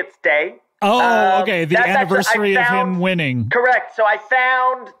 Secretariat's Day. Oh, okay. The anniversary of him winning. Correct. So I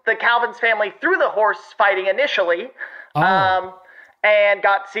found the Calvin's Family through the horse fighting initially, and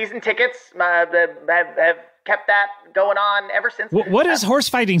got season tickets. Have kept that going on ever since. What is horse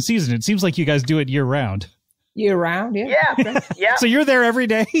fighting season? It seems like you guys do it year round. Year round, yeah. Yeah. So you're there every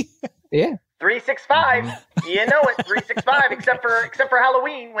day? Yeah. 365. You know it. 365. Except for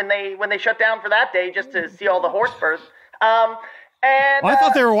Halloween when they shut down for that day just to see all the horse births. And I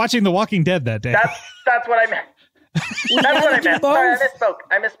thought they were watching The Walking Dead that day. That's what I meant. That's what I meant. Sorry,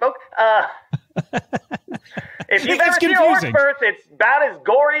 I misspoke. If you've ever seen a horse birth, it's about as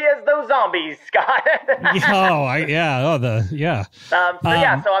gory as those zombies, Scott.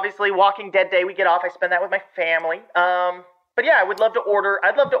 So obviously Walking Dead Day we get off. I spend that with my family. But yeah, I'd love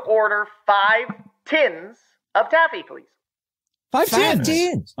to order 5 tins of taffy, please. 5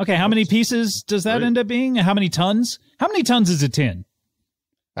 tins. Okay, how many pieces does that end up being? How many tons? How many tons is a tin?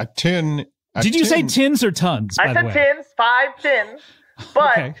 A tin. Did you say tins or tons? I said tins, 5 tins.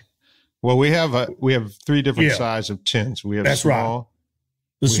 But okay. Well, we have 3 different sizes of tins. We have small. Right.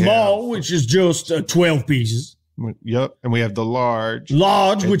 The small, which is just 12 pieces. Yep, and we have the large.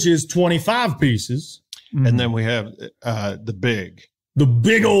 Which is 25 pieces. And then we have the big. The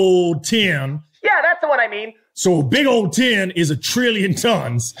big old tin. Yeah, that's the one I mean. So a big old tin is 1 trillion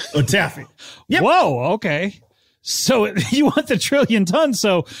tons of taffy. Yep. Whoa, okay. So you want the 1 trillion tons,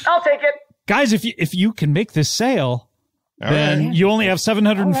 so... I'll take it. Guys, if you can make this sale, then you only have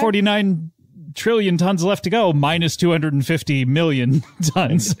 749 trillion tons left to go, minus 250 million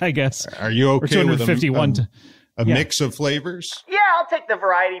tons, I guess. Are you okay or 251 with a mix of flavors? Yeah, I'll take the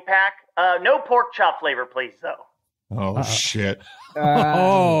variety pack. No pork chop flavor, please, though. Oh, shit.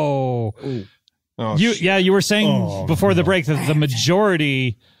 You were saying before the break that the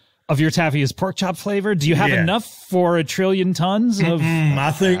majority of your taffy is pork chop flavor. Do you have enough for 1 trillion tons of?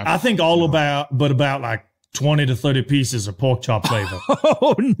 I think about like 20 to 30 pieces of pork chop flavor.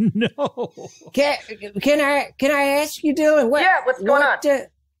 Oh no! Can I ask you, Dylan? What's going on?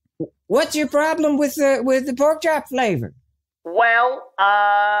 What's your problem with the pork chop flavor? Well,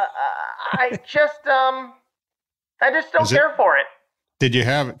 I just don't care for it. Did you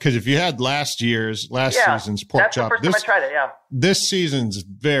have it? Because if you had last season's pork chop, that's the first time I tried it. Yeah. This season's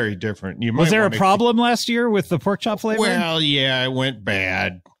very different. Was there a problem last year with the pork chop flavor? Well, yeah, it went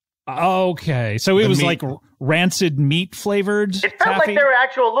bad. Okay, so it was like rancid meat flavored. It felt like there were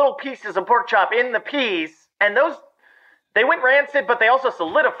actual little pieces of pork chop in the peas, and they went rancid, but they also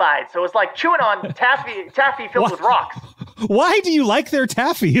solidified. So it was like chewing on taffy filled with rocks. Why do you like their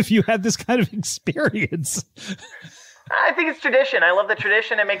taffy if you had this kind of experience? I think it's tradition. I love the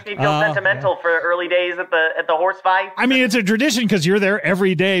tradition. It makes me feel sentimental for early days at the horse fight. I mean, it's a tradition because you're there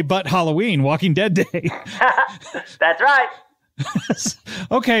every day but Halloween, Walking Dead Day. That's right.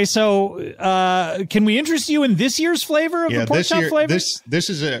 Okay, so can we interest you in this year's flavor of the pork chop flavor? This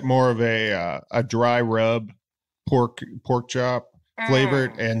is more of a dry rub pork chop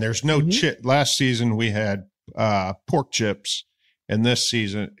flavored, and there's no chip. Last season we had pork chips. And this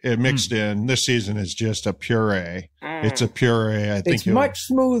season, it mixed in. This season is just a puree. It's a puree. I think it's much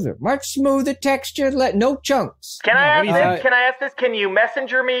smoother texture. No chunks. Can I ask this? Can you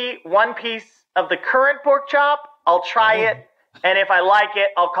messenger me one piece of the current pork chop? I'll try it, and if I like it,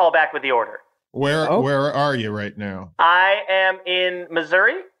 I'll call back with the order. Where are you right now? I am in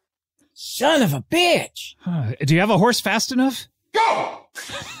Missouri. Son of a bitch! Do you have a horse fast enough? Go!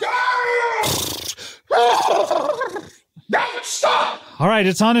 Stop! All right,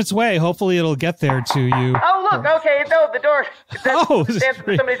 it's on its way. Hopefully, it'll get there to you. Oh, look! Okay, no, the door.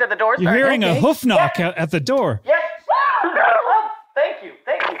 Somebody's at the door. You're hearing a hoof knock at the door. Yes. Thank you.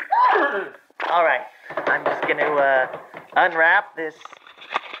 All right, I'm just going to unwrap this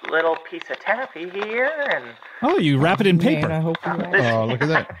little piece of taffy here, and you wrap it in paper. Man, I hope you Oh, look at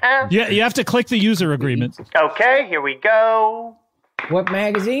that! Yeah, you have to click the user agreement. Okay, here we go. What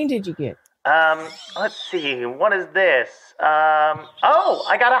magazine did you get? Let's see. What is this?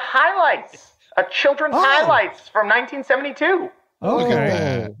 I got a children's highlights from 1972. Oh, look at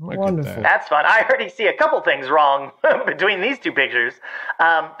that. Wonderful. That's fun. I already see a couple things wrong between these two pictures.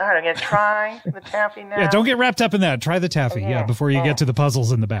 All right, I'm going to try the taffy now. Yeah, don't get wrapped up in that. Try the taffy, before you get to the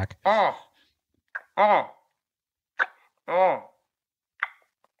puzzles in the back.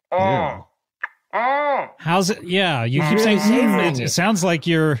 How's it? Yeah, you keep saying it sounds like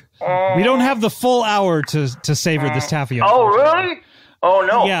you're. We don't have the full hour to savor this taffy. Oh, really? Oh,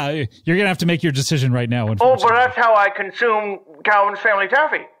 no. Yeah, you're going to have to make your decision right now. Oh, but that's how I consume Calvin's Family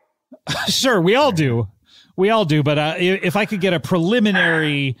Taffy. Sure, we all do. But if I could get a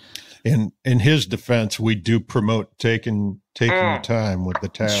preliminary. In his defense, we do promote taking the time with the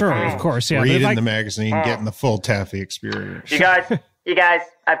taffy. Sure, of course. Yeah, reading the magazine, getting the full taffy experience. You guys,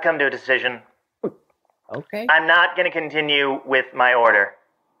 I've come to a decision. Okay. I'm not going to continue with my order.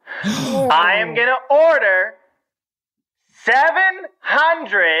 I am going to order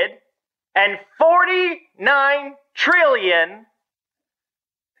 749 trillion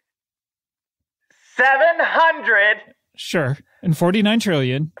 700. Sure. And 49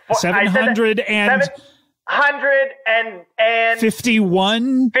 trillion. 700 and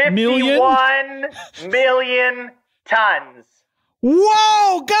 51 million tons.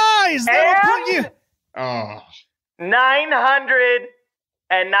 Whoa, guys! That'll put you.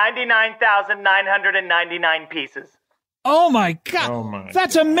 999,999 pieces. Oh my God!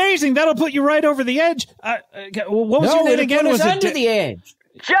 That's amazing. That'll put you right over the edge. What was your name again? Was under the edge?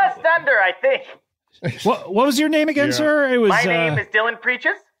 Just under, I think. What was your name again, sir? It was. My name is Dylan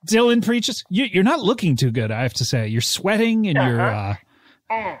Preaches. Dylan Preaches. You're not looking too good, I have to say. You're sweating, and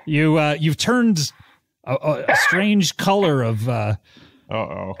you've turned a strange color of.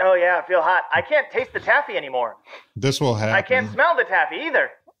 Uh-oh. Oh, yeah, I feel hot. I can't taste the taffy anymore. This will happen. I can't smell the taffy either.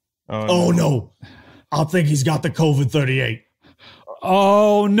 Oh, no. I think he's got the COVID-38.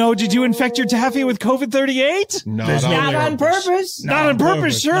 Oh, no. Did you infect your taffy with COVID-38? Not on purpose. Not on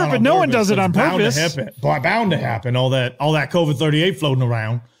purpose, sure, but no one does it on purpose. Bound to happen. All that COVID-38 floating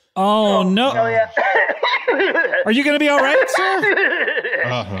around. Oh, no. Oh, yeah. Are you going to be all right, sir?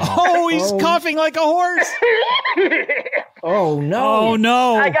 Oh, he's coughing like a horse. Oh, no. Oh,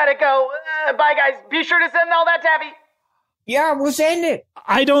 no. I got to go. Bye, guys. Be sure to send all that taffy. Yeah, we'll send it.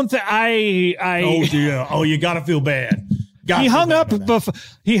 I don't think Oh, dear. Oh, you got to feel bad. He hung up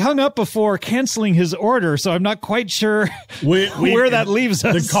before canceling his order, so I'm not quite sure where that leaves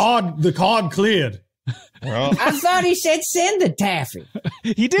us. The card cleared. Well, I thought he said send the taffy.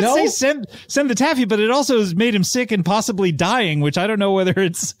 He did say send the taffy, but it also has made him sick and possibly dying, which I don't know whether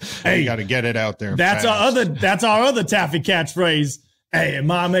it's. Hey, you got to get it out there. That's our other taffy catchphrase. Hey, it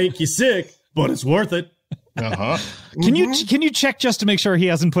might make you sick, but it's worth it. Uh-huh. Can you check just to make sure he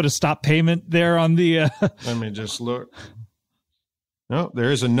hasn't put a stop payment there on the? Let me just look. No,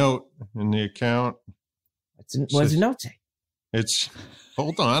 there is a note in the account. What does the note say? It's.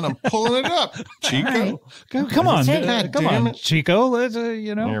 Hold on, I'm pulling it up, Chico. Right. Come on, it. Chico. Let's,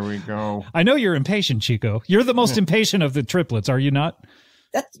 There we go. I know you're impatient, Chico. You're the most impatient of the triplets, are you not?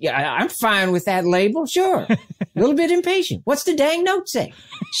 I'm fine with that label, sure. A little bit impatient. What's the dang note say?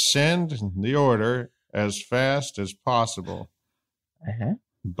 Send the order as fast as possible. Uh-huh.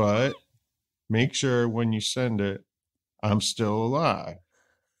 But make sure when you send it, I'm still alive.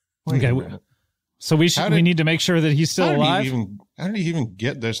 Wait a minute. So we need to make sure that he's still alive. How did he even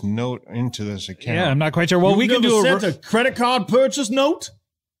get this note into this account? Yeah, I'm not quite sure. Well, we can do a credit card purchase note.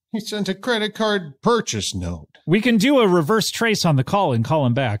 He sent a credit card purchase note. We can do a reverse trace on the call and call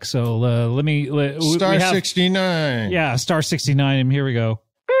him back. So let me star 69. Yeah, star 69. Here we go.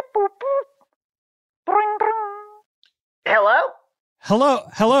 Beep, boop, boop. Bring, bring. Hello.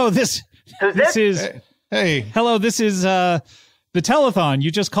 This is. Hey. Hello. This is the telethon.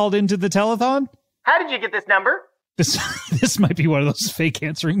 You just called into the telethon. How did you get this number? This might be one of those fake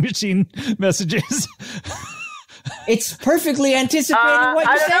answering machine messages. It's perfectly anticipating what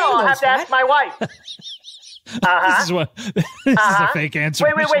you're saying. I don't know. I'll have to ask my wife. This is a fake answer.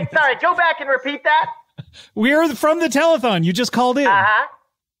 Wait. Sorry. Go back and repeat that. We're from the telethon. You just called in.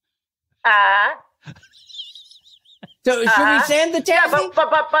 So should we send the taffy? Yeah, but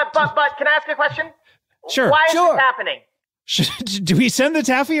can I ask a question? Sure. Why is this happening? Do we send the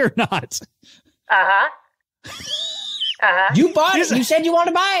taffy or not? You bought it. You said you want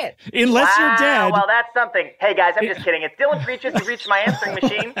to buy it. Unless you're dead. Well, that's something. Hey, guys, I'm just kidding. It's Dylan Preaches. You've reached my answering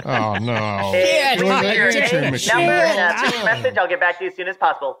machine. Oh, no. If you leave your answering machine. number and a brief message, I'll get back to you as soon as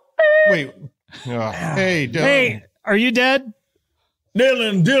possible. Wait. Hey, Dylan. Hey, are you dead?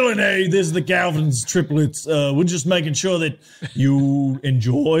 Dylan, hey, this is the Calvin's triplets. We're just making sure that you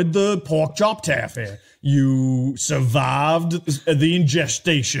enjoyed the pork chop taffy. You survived the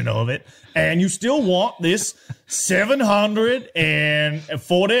ingestion of it, and you still want this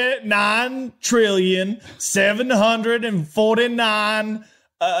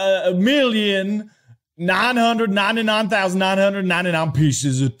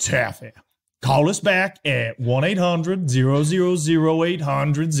pieces of taffy. Call us back at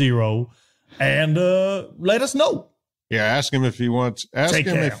 1-800-000-800 and let us know. Yeah, ask him if he wants.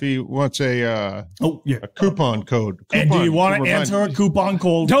 If he wants a coupon code. And do you want to enter a coupon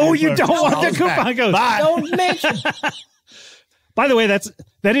code? No, you don't want the coupon code. Don't mention. By the way,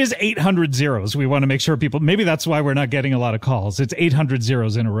 that is 800 zeros. We want to make sure people. Maybe that's why we're not getting a lot of calls. It's 800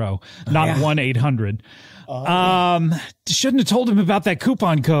 zeros in a row, not 1-800. Shouldn't have told him about that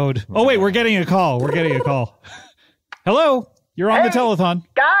coupon code. Oh wait, we're getting a call. Hello. You're on the telethon.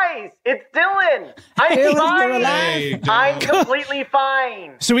 Guys, it's Dylan. I'm fine. Hey, I'm completely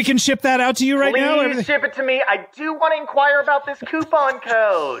fine. So we can ship that out to you right now? Please ship it to me. I do want to inquire about this coupon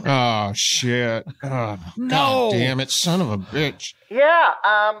code. Oh, shit. Oh, no. God damn it, son of a bitch. Yeah,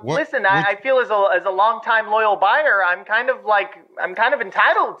 listen, I feel as a longtime loyal buyer, I'm kind of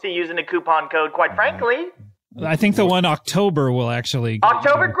entitled to using a coupon code, quite frankly. I think the one October will actually.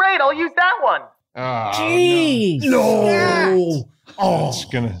 October, great. I'll use that one. Oh, jeez. No. Oh, it's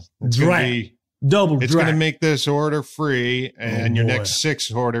gonna be double. It's gonna make this order free, and your next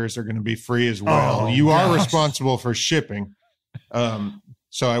 6 orders are gonna be free as well. You are responsible for shipping,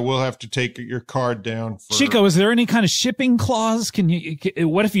 so I will have to take your card down. Chico, is there any kind of shipping clause?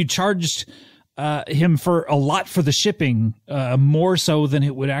 What if you charged him for a lot for the shipping, more so than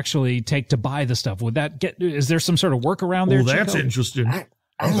it would actually take to buy the stuff? Would that is there some sort of workaround there? Well, that's interesting.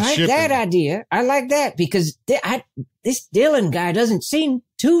 I like that idea. I like that because this Dylan guy doesn't seem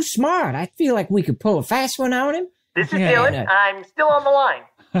too smart. I feel like we could pull a fast one on him. This is Dylan. I'm still on the line.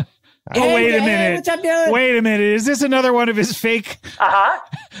 Wait a minute. What's up, Dylan? Wait a minute. Is this another one of his fake? Oh,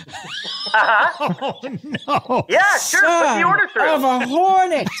 no. Yeah, sure. Put the order through. Of a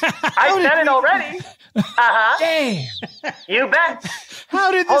hornet. I said it already. Damn. You bet.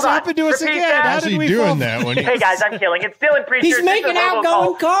 How did this happen to us again? How's he doing that? Hey, guys, I'm killing. It's Dylan Preacher. He's making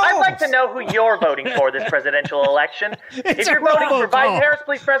outgoing calls. I'd like to know who you're voting for this presidential election. If you're voting for Biden Harris,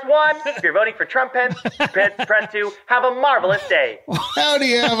 please press 1. If you're voting for Trump Pence, press 2. Have a marvelous day. How do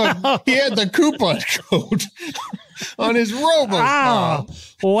you have he had the coupon code. on his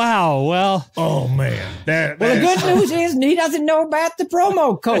robocall. Wow. Well. Oh man. Well, the good news is he doesn't know about the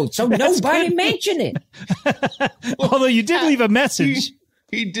promo code, so nobody mentioned it. Although you did leave a message.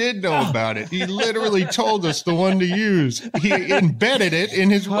 He did know about it. He literally told us the one to use. He embedded it in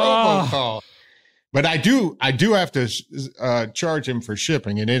his robocall. But I do have to charge him for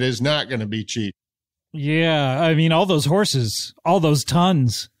shipping, and it is not going to be cheap. Yeah, I mean, all those horses, all those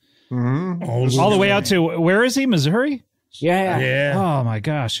tons, all the way out to, where is he? Missouri? Yeah. Oh my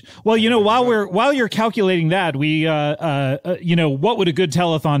gosh. Well, while you're calculating that, we, what would a good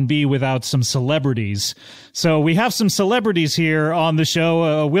telethon be without some celebrities? So we have some celebrities here on the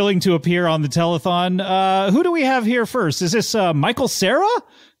show, willing to appear on the telethon. Who do we have here first? Is this Michael Cera?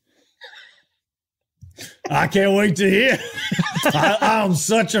 I can't wait to hear. I'm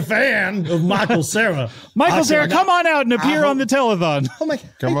such a fan of Michael Cera. Michael Cera, come on out and appear on the telethon. Oh my!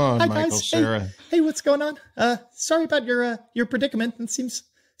 Come on, hi, Michael guys. Cera. Hey, what's going on? Sorry about your predicament. It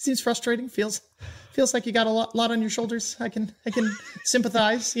seems frustrating. Feels like you got a lot on your shoulders. I can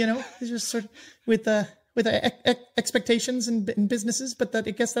sympathize. It's just sort of with expectations and businesses, but I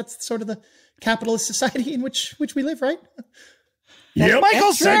guess that's sort of the capitalist society in which we live, right? Yep.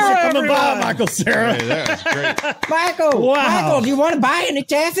 Michael Cera, coming by, Michael Cera. Hey, that was great. Michael, do you want to buy any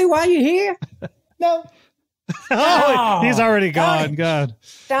taffy while you're here? No. He's already gone. God.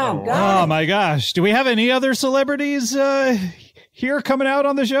 Oh my gosh. Do we have any other celebrities here coming out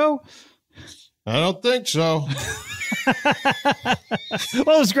on the show? I don't think so.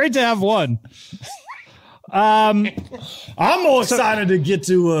 Well, it's great to have one. I'm more excited to get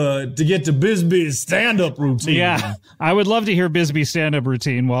to Bisbee's stand-up routine. Yeah, I would love to hear Bisbee stand-up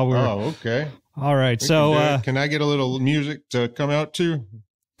routine while we're. Oh, okay. All right. We So, can I get a little music to come out to?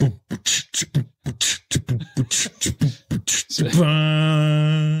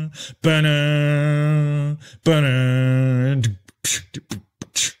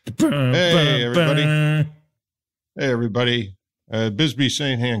 Hey, everybody. Hey, everybody. Bisbee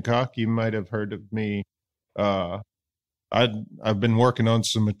St. Hancock, you might have heard of me. I've been working on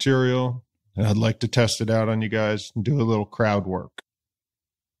some material, and I'd like to test it out on you guys and do a little crowd work.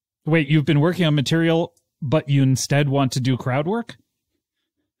 wait, you've been working on material, but you instead want to do crowd work?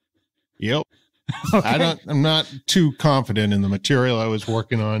 Yep. Okay. I'm not too confident in the material I was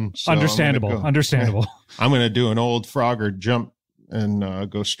working on. So Understandable. I'm going to do an old Frogger jump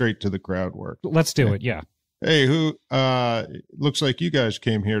and go straight to the crowd work. Let's do it. Yeah. Hey, looks like you guys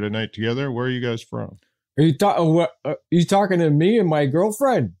came here tonight together. Where are you guys from? Are you talking to me and my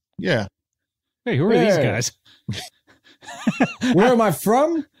girlfriend? Yeah. Hey, who are these guys? Where am I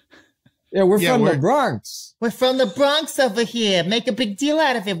from? Yeah, we're from the Bronx. We're from the Bronx over here. Make a big deal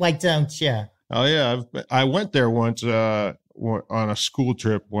out of it, why don't you? Oh, yeah. I went there once on a school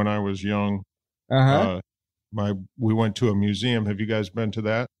trip when I was young. Uh-huh. We went to a museum. Have you guys been to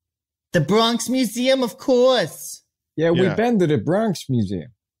that? The Bronx Museum, of course. Yeah, we've been to the Bronx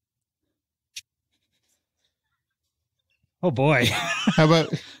Museum. Oh, boy. How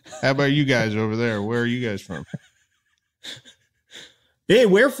about you guys over there? Where are you guys from? Hey,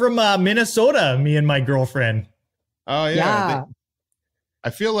 we're from Minnesota, me and my girlfriend. Oh, yeah. I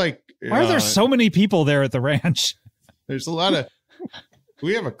feel like... Why are there so many people there at the ranch? There's a lot of...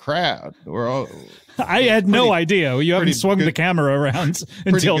 We have a crowd. We're all... I had no idea. You haven't swung the camera around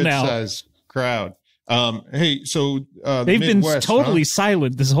until now. Sized crowd. Hey, so they've been totally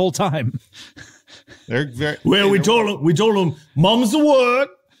silent this whole time. They're very we told them, mum's the word.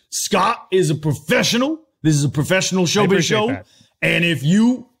 Scott is a professional. This is a professional showbiz show. That. And if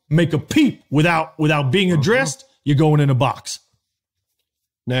you make a peep without being addressed, you're going in a box.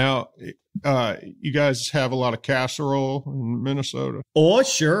 Now, you guys have a lot of casserole in Minnesota? Oh,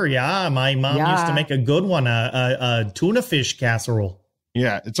 sure, yeah. My mom used to make a good one, a tuna fish casserole.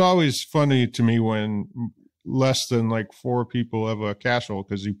 Yeah, it's always funny to me when less than like 4 people have a casserole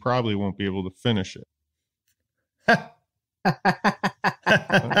because you probably won't be able to finish it.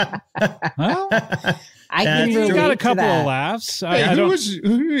 Well, I can relate got a couple to that. of laughs. Hey, who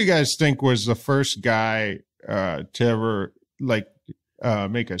do you guys think was the first guy to ever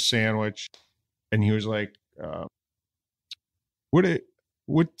make a sandwich? And he was like, would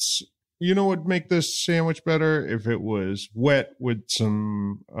make this sandwich better if it was wet with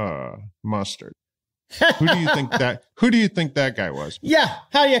some mustard? Who do you think that guy was? Yeah,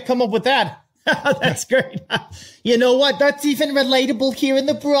 how do you come up with that? That's great. You know what? That's even relatable here in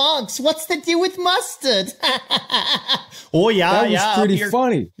the Bronx. What's the deal with mustard? Oh, yeah, That was pretty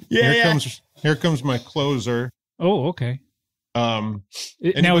funny. Yeah, Here comes my closer. Oh, okay. Now,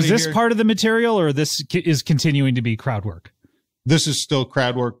 is this part of the material, or this is continuing to be crowd work? This is still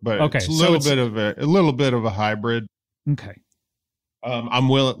crowd work, but it's a little bit of a hybrid. Okay. I'm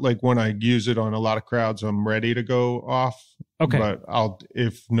willing, like when I use it on a lot of crowds, I'm ready to go off. Okay. But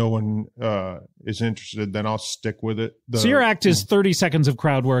if no one is interested, then I'll stick with it. So your act is 30 seconds of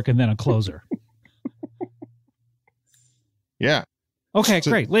crowd work and then a closer. Yeah. Okay,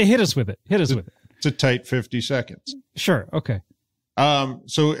 great. Hit us with it. It's a tight 50 seconds. Sure. Okay.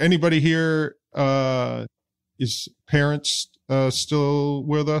 So anybody here, is parents still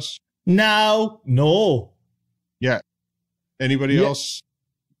with us? No. Yeah. Anybody else?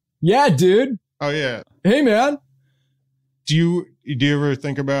 Yeah, dude. Oh yeah. Hey, man. Do you ever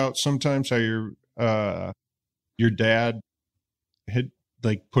think about sometimes how your dad had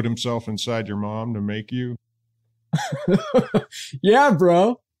like put himself inside your mom to make you? Yeah,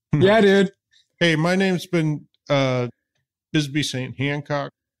 bro. Yeah, dude. Hey, my name's been Bisbee St.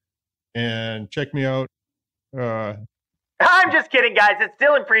 Hancock, and check me out. I'm just kidding, guys. It's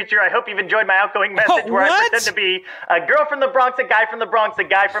Dylan Preacher. I hope you've enjoyed my outgoing message where I pretend to be a girl from the Bronx, a guy from the Bronx, a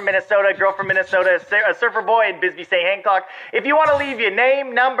guy from Minnesota, a girl from Minnesota, a surfer boy in Bisbee St. Hancock. If you want to leave your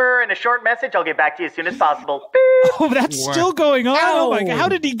name, number, and a short message, I'll get back to you as soon as possible. Beep. Oh, that's still going on. Ow. Oh my God. How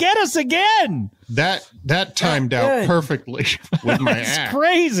did he get us again? That timed out perfectly with my act. That's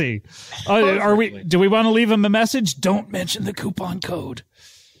crazy. Do we want to leave him a message? Don't mention the coupon code.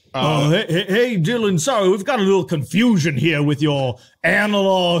 Hey, Dylan, sorry, we've got a little confusion here with your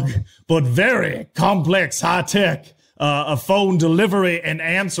analog but very complex high-tech phone delivery and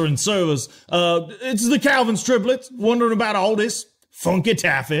answering service. It's the Calvin's triplets, wondering about all this funky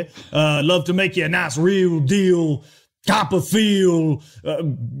taffy. Love to make you a nice real deal Copperfield,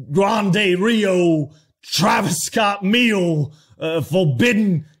 Grande Rio, Travis Scott meal,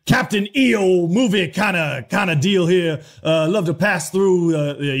 forbidden Captain EO movie kind of deal here. Love to pass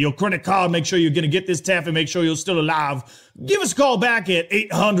through your credit card. Make sure you're going to get this taffy. Make sure you're still alive. Give us a call back at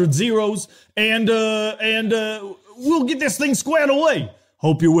 800 zeros and we'll get this thing squared away.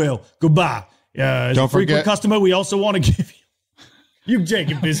 Hope you will. Goodbye. As a frequent customer, we also want to give you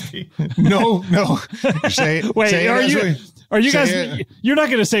Jacob Bisbee. No. Are you guys? You're not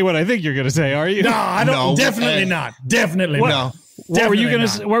going to say what I think you're going to say, are you? No, I don't. No, definitely not. Definitely not. What were you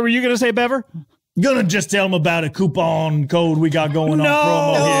going to say, Bever? Gonna just tell them about a coupon code we got going on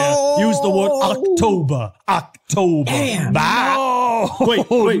promo here. Use the word October. Damn. Bye. No.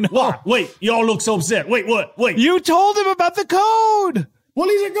 Wait, what? Wait, y'all look so upset. Wait, what? Wait. You told him about the code. Well,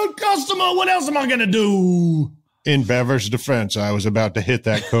 he's a good customer. What else am I gonna do? In Bever's defense, I was about to hit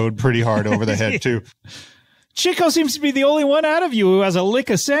that code pretty hard over the head, too. Chico seems to be the only one out of you who has a lick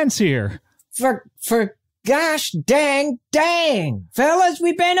of sense here. For gosh dang, fellas,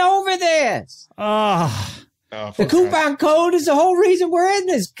 we've been over this. The coupon code is the whole reason we're in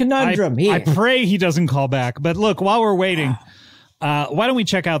this conundrum here. I pray he doesn't call back. But look, while we're waiting, why don't we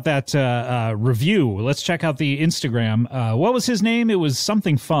check out that review? Let's check out the Instagram. What was his name? It was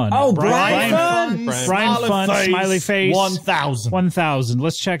something fun. Oh, Brian Fun. Brian Fun, smiley face. 1,000.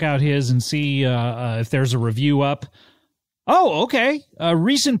 Let's check out his and see if there's a review up. Oh, okay. A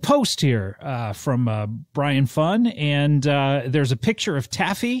recent post here from Brian Fun, and there's a picture of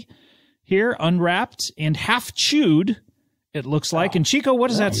taffy here, unwrapped and half chewed. It looks like. And Chico, what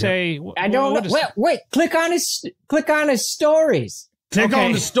does that say? I don't know. Wait. Click on his stories. Click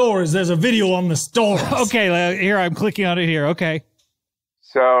on the stories. There's a video on the stories. Okay, here I'm clicking on it here. Okay.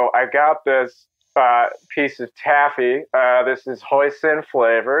 So I got this piece of taffy. This is hoisin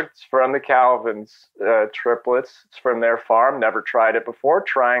flavored. It's from the Calvin's triplets. It's from their farm. Never tried it before.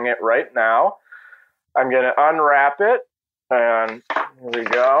 Trying it right now. I'm going to unwrap it. And here we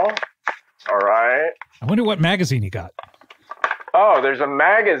go. All right. I wonder what magazine he got. Oh, there's a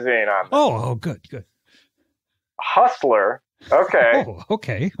magazine on this. Oh, good. Hustler. Okay. Oh,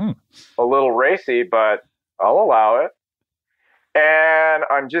 okay. A little racy, but I'll allow it. And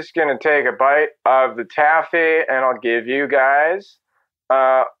I'm just going to take a bite of the taffy, and I'll give you guys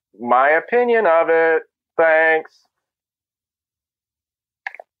my opinion of it. Thanks.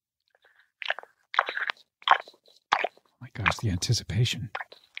 Oh my gosh, the anticipation.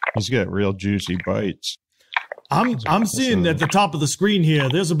 He's got real juicy bites. I'm seeing at the top of the screen here,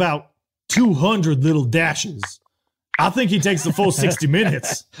 there's about 200 little dashes. I think he takes the full 60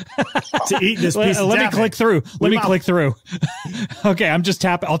 minutes to eat this piece of Let taffy. me click through. Okay,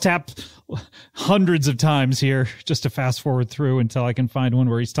 I'll tap hundreds of times here just to fast forward through until I can find one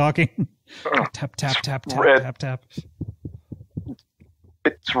where he's talking. Tap.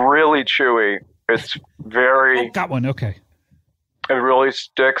 It's really chewy. It's very... got one, okay. It really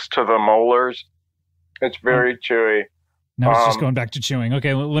sticks to the molars. It's very chewy. Now it's just going back to chewing.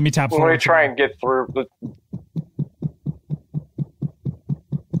 Okay, let me tap forward. Let me try and get through.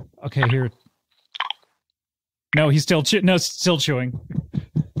 Okay, here. No, he's still still chewing.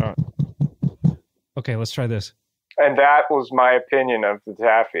 Okay, let's try this. And that was my opinion of the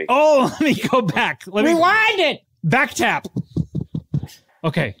taffy. Oh, let me go back. Rewind it. Back tap.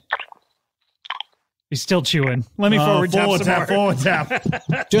 Okay. He's still chewing. Let me forward tap. Forward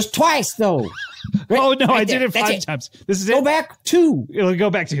tap. Just twice, though. Oh, no, I did it That's 5 times. This is Go it. back 2. It'll go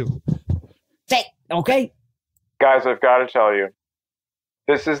back 2. Okay. Guys, I've got to tell you,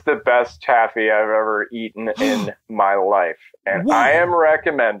 this is the best taffy I've ever eaten in my life. And Whoa. I am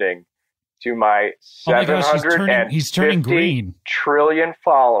recommending to my Oh my gosh, he's turning 750 green. trillion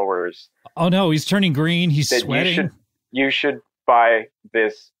followers. Oh no, he's turning green. He's that sweating. You should buy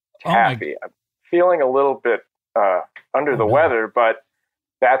this taffy. I'm feeling a little bit under the weather, but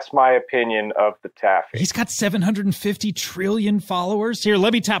that's my opinion of the taffy. He's got 750 trillion followers. Here,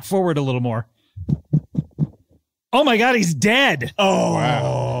 let me tap forward a little more. Oh my God, he's dead. Oh,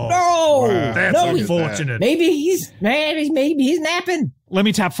 wow. No, Wow. That's no, unfortunate. maybe he's napping. Let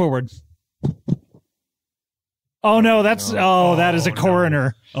me tap forward. Oh no, that is a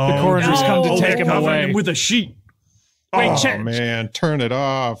coroner. The coroner's come to take him away with a sheet. Wait, Man, turn it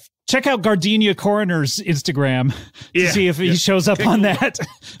off. check out Gardenia Coroner's Instagram to see if he shows up on that.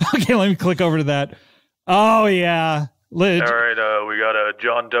 Okay, let me click over to that. Oh yeah. All right, we got a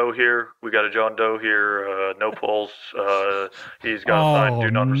John Doe here. No pulse. He's got a sign, do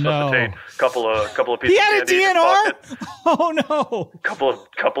not resuscitate. Couple of pieces he had of candy a in DNR? the pocket. Oh no.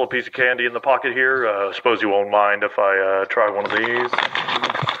 Couple of pieces of candy in the pocket here. Suppose you won't mind if I try one of these.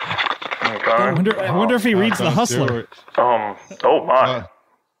 Okay. I wonder if he reads The Hustler. Oh my.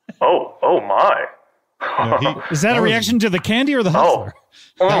 Oh my. Is that a reaction to the candy or The Hustler?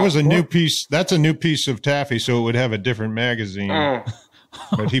 That was a new piece. That's a new piece of taffy, so it would have a different magazine.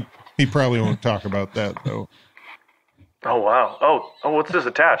 But he probably won't talk about that though. Oh wow. Oh, what's this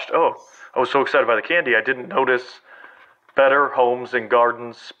attached? Oh, I was so excited by the candy I didn't notice Better Homes and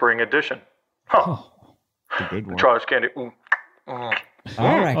Gardens Spring Edition. Huh. That's a good one. Try this candy. All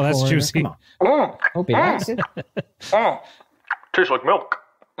right, oh, that's Coroner, juicy. come on. Hope he likes it. Tastes like milk.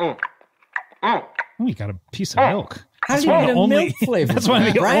 Oh, you got a piece of milk. How do you get a milk flavor? That's one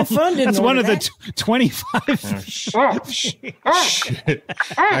of the Brian Fun didn't That's one order of the 25. Shit.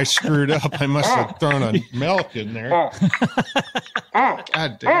 I screwed up. I must have thrown a milk in there.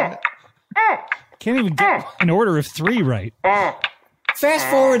 God damn it. Can't even get an order of 3 right. Fast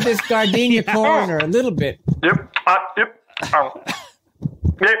forward this Gardenia Coroner a little bit. Yep.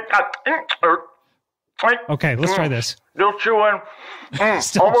 Okay, let's try this. Still chewing.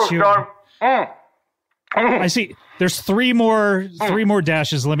 Still Almost chewing. done. I see. There's 3 more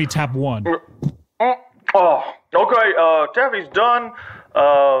dashes. Let me tap 1. Oh, okay. Taffy's done.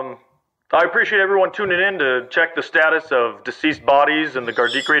 I appreciate everyone tuning in to check the status of deceased bodies in the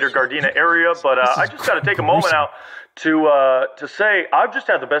Greater Gardena area, but I just got to take a moment out to say I've just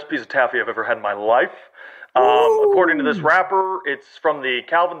had the best piece of taffy I've ever had in my life. According to this rapper, it's from the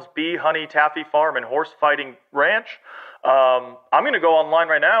Calvin's Bee Honey Taffy Farm and Horse Fighting Ranch. I'm going to go online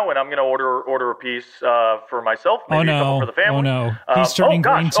right now and I'm going to order a piece for myself, maybe a couple for the family. Oh no, he's turning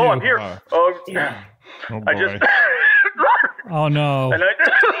green too. Oh, I'm here. I just. Oh no. And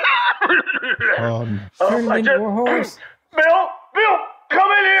Turn into a horse. Bill,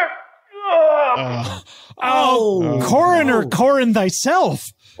 come in here. Coroner, Corin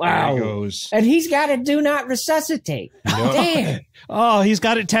thyself. Wow. There he goes. And he's got to do not resuscitate. Damn. Oh, he's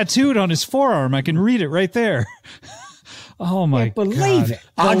got it tattooed on his forearm. I can read it right there. Oh my God. Believe it.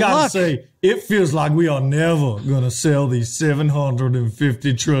 I gotta say, it feels like we are never gonna sell these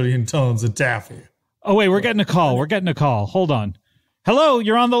 750 trillion tons of taffy. Oh wait, we're getting a call. Hold on. Hello,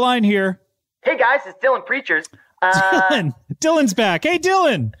 you're on the line here. Hey guys, it's Dylan Preachers. Dylan's back. Hey,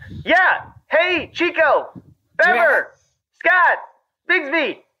 Dylan. Yeah. Hey, Chico, Bever, Scott,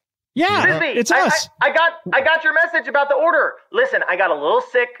 Bigsby. Yeah, Bigsby, it's us. I got your message about the order. Listen, I got a little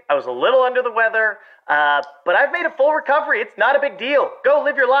sick. I was a little under the weather. But I've made a full recovery. It's not a big deal. Go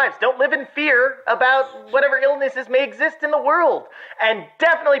live your lives. Don't live in fear about whatever illnesses may exist in the world. And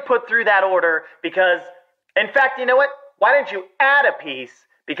definitely put through that order because, in fact, you know what? Why don't you add a piece?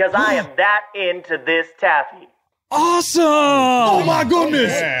 Because I am that into this taffy. Awesome! Oh my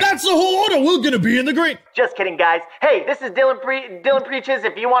goodness! That's the whole order. We're gonna be in the green. Just kidding, guys. Hey, this is Dylan Preaches.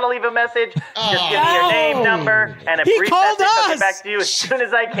 If you want to leave a message, just give me your name, number, and a brief message. I'll get back to you as soon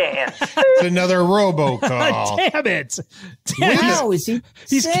as I can. It's another robocall. Damn it! How is he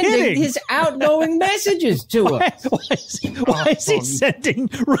He's sending kidding. his outgoing messages to us? Why is he sending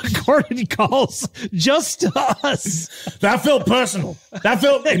recorded calls just to us? That felt personal. That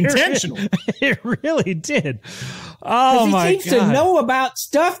felt intentional. It really did. Oh my God. He seems to know about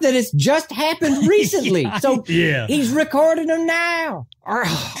stuff that has just happened recently. So he's recording them now.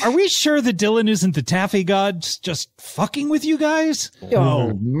 Are we sure that Dylan isn't the taffy god just fucking with you guys?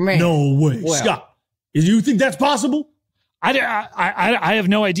 Oh, man. No way. Well, Scott, do you think that's possible? I have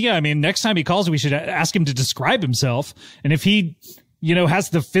no idea. I mean, next time he calls, we should ask him to describe himself. And if he, has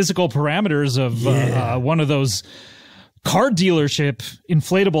the physical parameters of one of those car dealership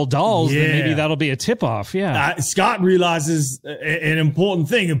inflatable dolls, then maybe that'll be a tip-off. Yeah. Scott realizes an important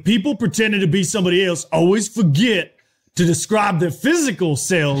thing. If people pretending to be somebody else always forget to describe their physical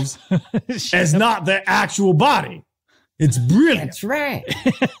selves as not their actual body. It's brilliant. That's right.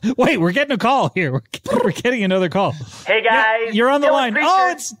 Wait, we're getting a call here. We're getting another call. Hey, guys. Yeah, you're on the line. Preacher.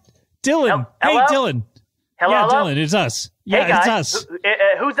 Oh, it's Dylan. Hello? Hey, Dylan. Hello? Yeah, Dylan, it's us. Yeah, hey, guys. it's us.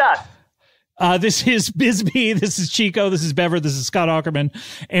 Who's us? This is Bisbee. This is Chico. This is Bever. This is Scott Aukerman.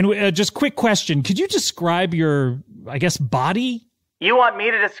 And just quick question. Could you describe your, body? You want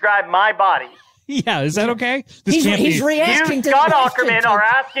me to describe my body? Yeah, is that okay? He's reacting you, to Scott Aukerman, are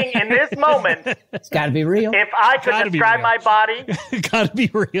asking in this moment. It's got to be real. If I could describe my body. Gotta be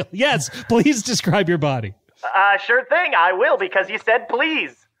real. Yes, please describe your body. Sure thing, I will, because you said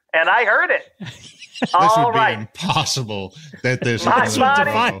please, and I heard it. This would be impossible that this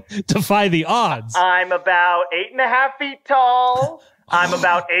defy the odds. I'm about 8.5 feet tall. I'm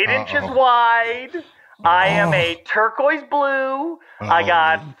about 8 inches wide. I am a turquoise blue. I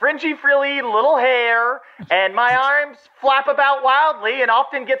got fringy, frilly little hair, and my arms flap about wildly and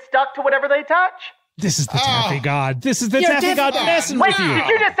often get stuck to whatever they touch. This is the taffy god. This is the taffy god messing with you. Did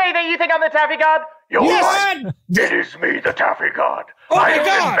you just say that you think I'm the taffy god? You're right. It is me, the taffy god. I have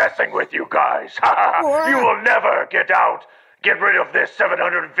been messing with you guys. You will never get out. Get rid of this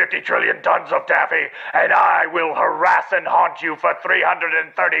 750 trillion tons of taffy, and I will harass and haunt you for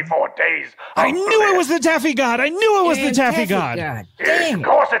 334 days. I knew it was the taffy god. I knew it was the taffy god. Yes, of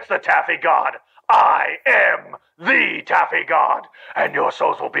course it's the taffy god. I am the taffy god, and your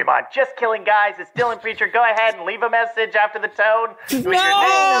souls will be mine. Just kidding, guys. It's Dylan Preacher. Go ahead and leave a message after the tone.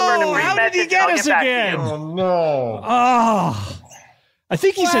 No! How did he get us again? Oh, no. Oh. I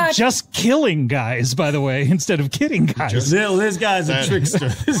think he said just killing guys, by the way, instead of kidding guys. This guy's a trickster.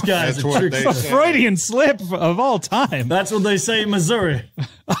 This guy's a trickster. Freudian slip of all time. That's what they say in Missouri.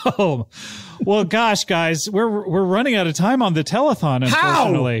 Oh, well, gosh, guys, we're running out of time on the telethon,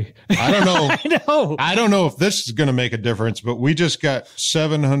 unfortunately. How? I don't know. I know. I don't know if this is going to make a difference, but we just got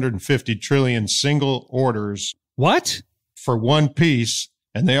 750 trillion single orders. What? For one piece,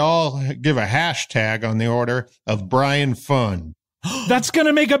 and they all give a hashtag on the order of Brian Fun. That's going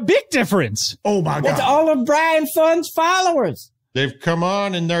to make a big difference. Oh my God. That's all of Brian Fun's followers. They've come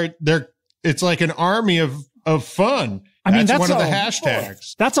on and they're it's like an army of fun. I mean, that's one of the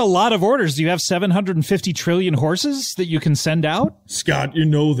hashtags. That's a lot of orders. Do you have 750 trillion horses that you can send out? Scott, you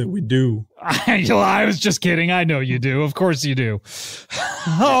know that we do. I was just kidding. I know you do. Of course you do.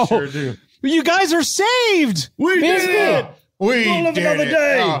 I sure do. You guys are saved. We did it. We we'll live another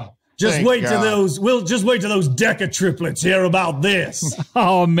day. Oh. Just wait till we'll just wait till those Deca triplets hear about this.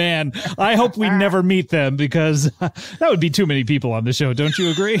 Oh man, I hope we never meet them because that would be too many people on the show. Don't you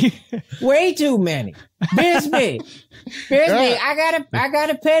agree? Way too many. Bisbee, I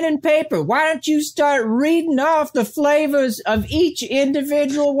got a pen and paper. Why don't you start reading off the flavors of each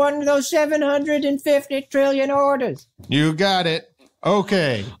individual one of those 750 trillion orders? You got it.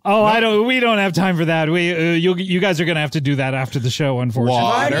 Okay. Oh, we don't have time for that. You guys are going to have to do that after the show,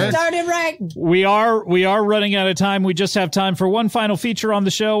 unfortunately. Started right. We are running out of time. We just have time for one final feature on the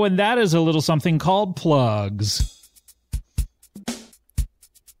show, and that is a little something called plugs.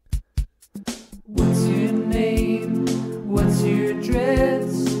 What's your name? What's your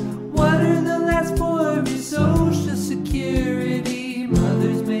address? What are the last four of your social security?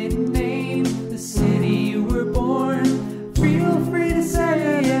 Mother's maiden name, the city you were born. Feel free to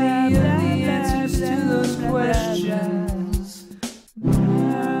say any of the answers to those questions.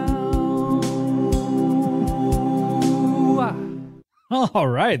 All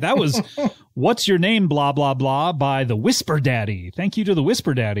right, that was What's Your Name, blah, blah, blah, by the Whisper Daddy. Thank you to the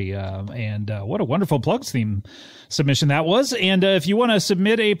Whisper Daddy. And what a wonderful Plugs theme submission that was. And if you want to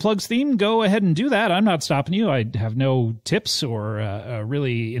submit a Plugs theme, go ahead and do that. I'm not stopping you. I have no tips or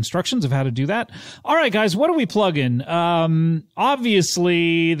really instructions of how to do that. All right, guys, what are we plugging?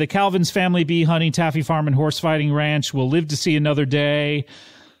 Obviously, the Calvin's Family Bee Honey Taffy Farm and Horse Fighting Ranch will live to see another day.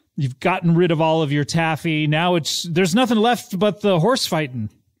 You've gotten rid of all of your taffy. Now there's nothing left but the horse fighting,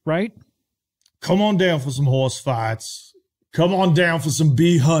 right? Come on down for some horse fights. Come on down for some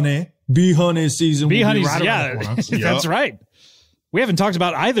bee honey. Bee honey season. Bee honey, yeah, that's right. We haven't talked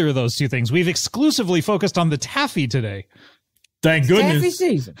about either of those two things. We've exclusively focused on the taffy today. Thank goodness. Taffy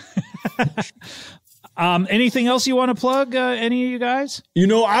season. Anything else you want to plug? Any of you guys? You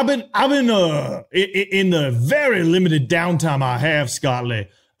know, I've been in the very limited downtime I have, Scotty.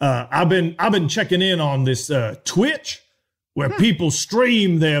 I've been checking in on this Twitch where people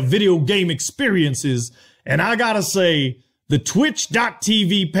stream their video game experiences, and I gotta say, the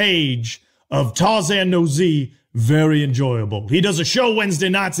twitch.tv page of Tarzan No Z, very enjoyable. He does a show Wednesday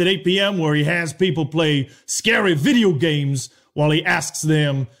nights at 8 p.m. where he has people play scary video games while he asks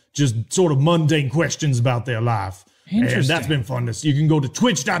them just sort of mundane questions about their life. And that's been fun. You can go to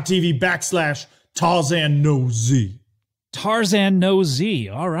twitch.tv/Tarzan No Z. Tarzan No Z.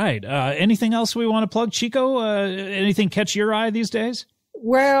 All right. Anything else we want to plug, Chico? Anything catch your eye these days?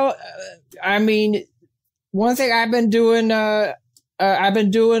 Well, I mean, one thing I've been doing a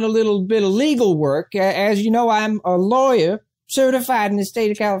little bit of legal work. As you know, I'm a lawyer certified in the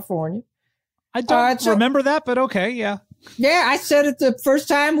state of California. I don't remember that, but okay, yeah. Yeah, I said it the first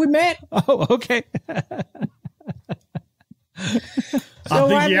time we met. Oh, okay. I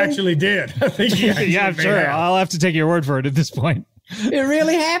think he actually did. I think he actually yeah, sure. I'll have to take your word for it at this point. It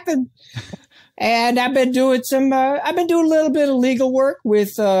really happened. And I've been doing a little bit of legal work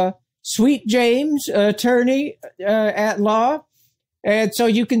with Sweet James, attorney at law. And so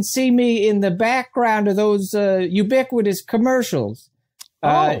you can see me in the background of those ubiquitous commercials.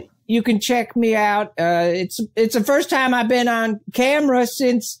 You can check me out. It's the first time I've been on camera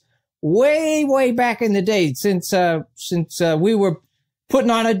since way back in the day, since we were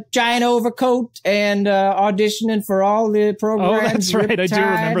putting on a giant overcoat and auditioning for all the programs. Oh, that's right. I do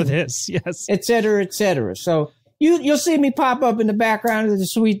remember this. Yes. Et cetera, et cetera. So you'll see me pop up in the background of the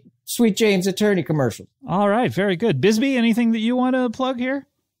Sweet James attorney commercial. All right. Very good. Bisbee, anything that you want to plug here?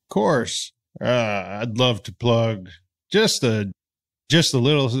 Of course. I'd love to plug just a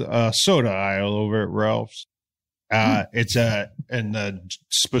little soda aisle over at Ralph's. It's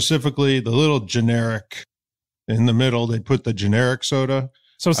specifically the little generic in the middle. They put the generic soda.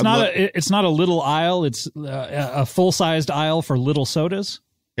 So it's not a little aisle. It's a full-sized aisle for little sodas.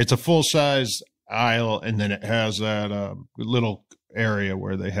 It's a full-sized aisle, and then it has that little area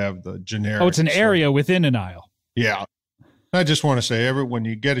where they have the generic. Oh, it's an area within an aisle. Yeah. I just want to say, when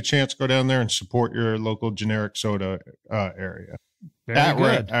you get a chance, go down there and support your local generic soda area. Very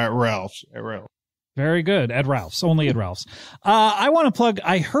good. At Ralph's. Very good. At Ralph's. Only at Ralph's. I want to plug,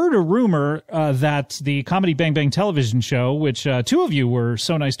 I heard a rumor that the Comedy Bang Bang television show, which two of you were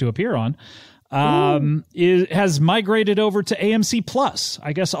so nice to appear on, has migrated over to AMC Plus.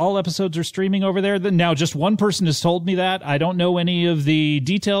 I guess all episodes are streaming over there. Now, just one person has told me that. I don't know any of the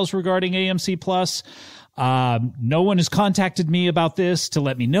details regarding AMC Plus. No one has contacted me about this to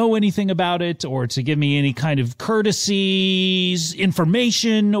let me know anything about it or to give me any kind of courtesies,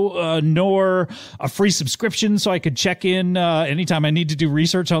 information, nor a free subscription so I could check in anytime I need to do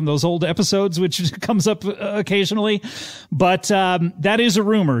research on those old episodes, which comes up occasionally. But that is a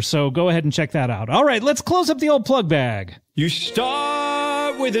rumor, so go ahead and check that out. All right, let's close up the old plug bag. You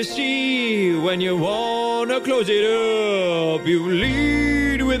start with a C when you want to close it up. You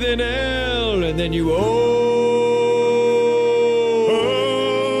lead with an L and then you O.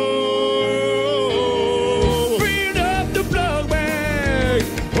 Open up the plug bag.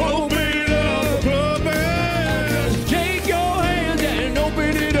 Open up the plug bag. Take your hand and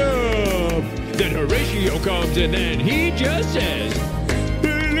open it up. Then Horatio comes and then he just says,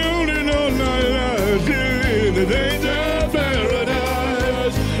 the days of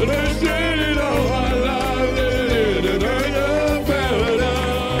paradise. Let's set it all my life. The days of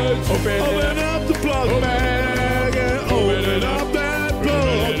paradise. Open up the plug bag. Open up that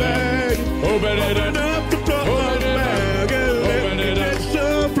plug bag. Open up the plug bag. Open it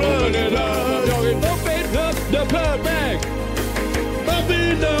up. Plug it up. Open up the plug bag.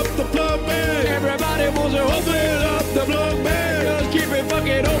 Open up the plug bag. Everybody wants to open up the plug bag. Just keep it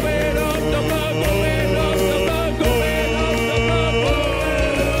fucking open up the plug bag.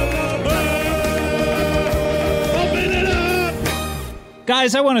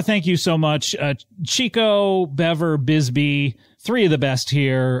 Guys, I want to thank you so much. Chico, Bever, Bisbee, three of the best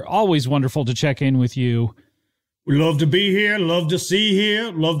here. Always wonderful to check in with you. We love to be here, love to see here,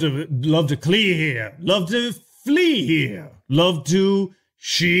 love to clear here, love to flee here, love to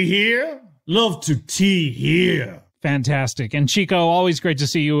she here, love to tea here. Fantastic. And Chico, always great to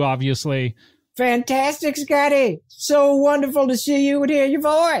see you, obviously. Fantastic, Scotty. So wonderful to see you and hear your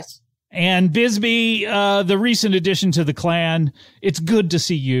voice. And Bisbee, the recent addition to the clan, it's good to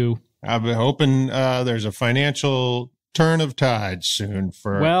see you. I've been hoping there's a financial turn of tides soon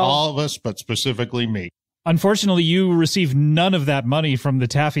for all of us, but specifically me. Unfortunately, you received none of that money from the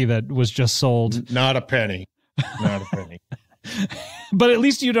taffy that was just sold. Not a penny. Not a penny. But at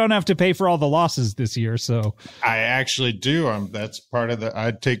least you don't have to pay for all the losses this year. So I actually do. That's part of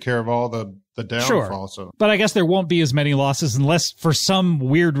I'd take care of all the downfall. Sure. So. But I guess there won't be as many losses unless for some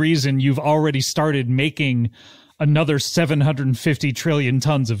weird reason you've already started making another 750 trillion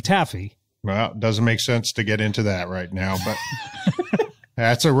tons of taffy. Well, it doesn't make sense to get into that right now, but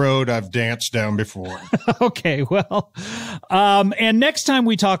that's a road I've danced down before. Okay, well, and next time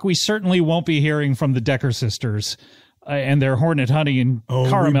we talk, we certainly won't be hearing from the Decker sisters and their Hornet Honey and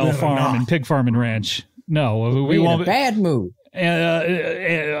Caramel Farm and Pig Farm and Ranch. No, we won't. In a bad mood. Has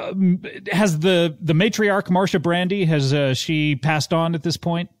the matriarch Marcia Brandy, has she passed on at this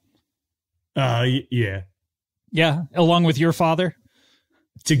point? Yeah. Yeah, along with your father?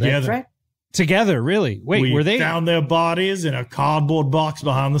 Together. Together, really? Wait, were they? We found their bodies in a cardboard box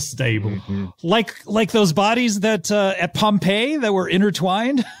behind the stable. Mm-hmm. Like those bodies that at Pompeii that were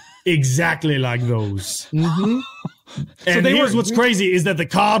intertwined? Exactly like those. Mm-hmm. And here's what's crazy is that the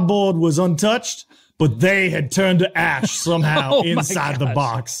cardboard was untouched, but they had turned to ash somehow inside the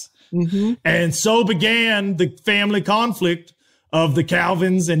box. Mm-hmm. And so began the family conflict of the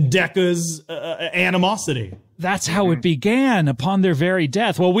Calvins and Decker's animosity. That's how it began upon their very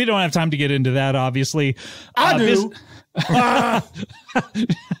death. Well, we don't have time to get into that, obviously. I do.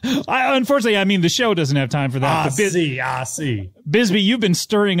 Unfortunately, I mean, the show doesn't have time for that. I see. Bisbee, you've been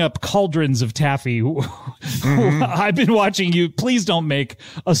stirring up cauldrons of taffy. Mm-hmm. I've been watching you. Please don't make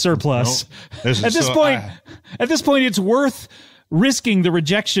a surplus. Nope. At this point, it's worth risking the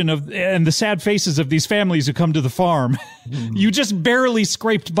rejection and the sad faces of these families who come to the farm. Mm-hmm. You just barely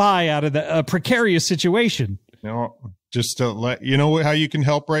scraped by out of a precarious situation. Just to let you know how you can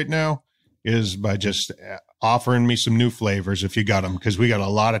help right now is by just offering me some new flavors if you got them, because we got a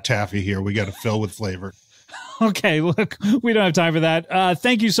lot of taffy here. We got to fill with flavor. Okay, look, we don't have time for that.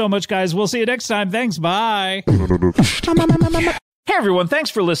 Thank you so much, guys. We'll see you next time. Thanks. Bye. Hey everyone, thanks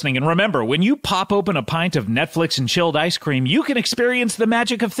for listening, and remember, when you pop open a pint of Netflix and chilled ice cream, you can experience the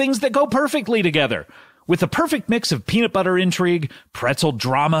magic of things that go perfectly together. With the perfect mix of peanut butter intrigue, pretzel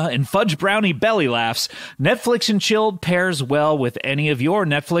drama, and fudge brownie belly laughs, Netflix and chilled pairs well with any of your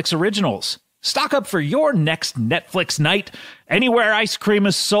Netflix originals. Stock up for your next Netflix night anywhere ice cream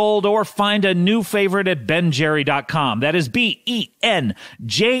is sold, or find a new favorite at benjerry.com. That is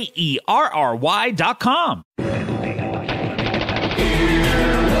BENJERRY.com.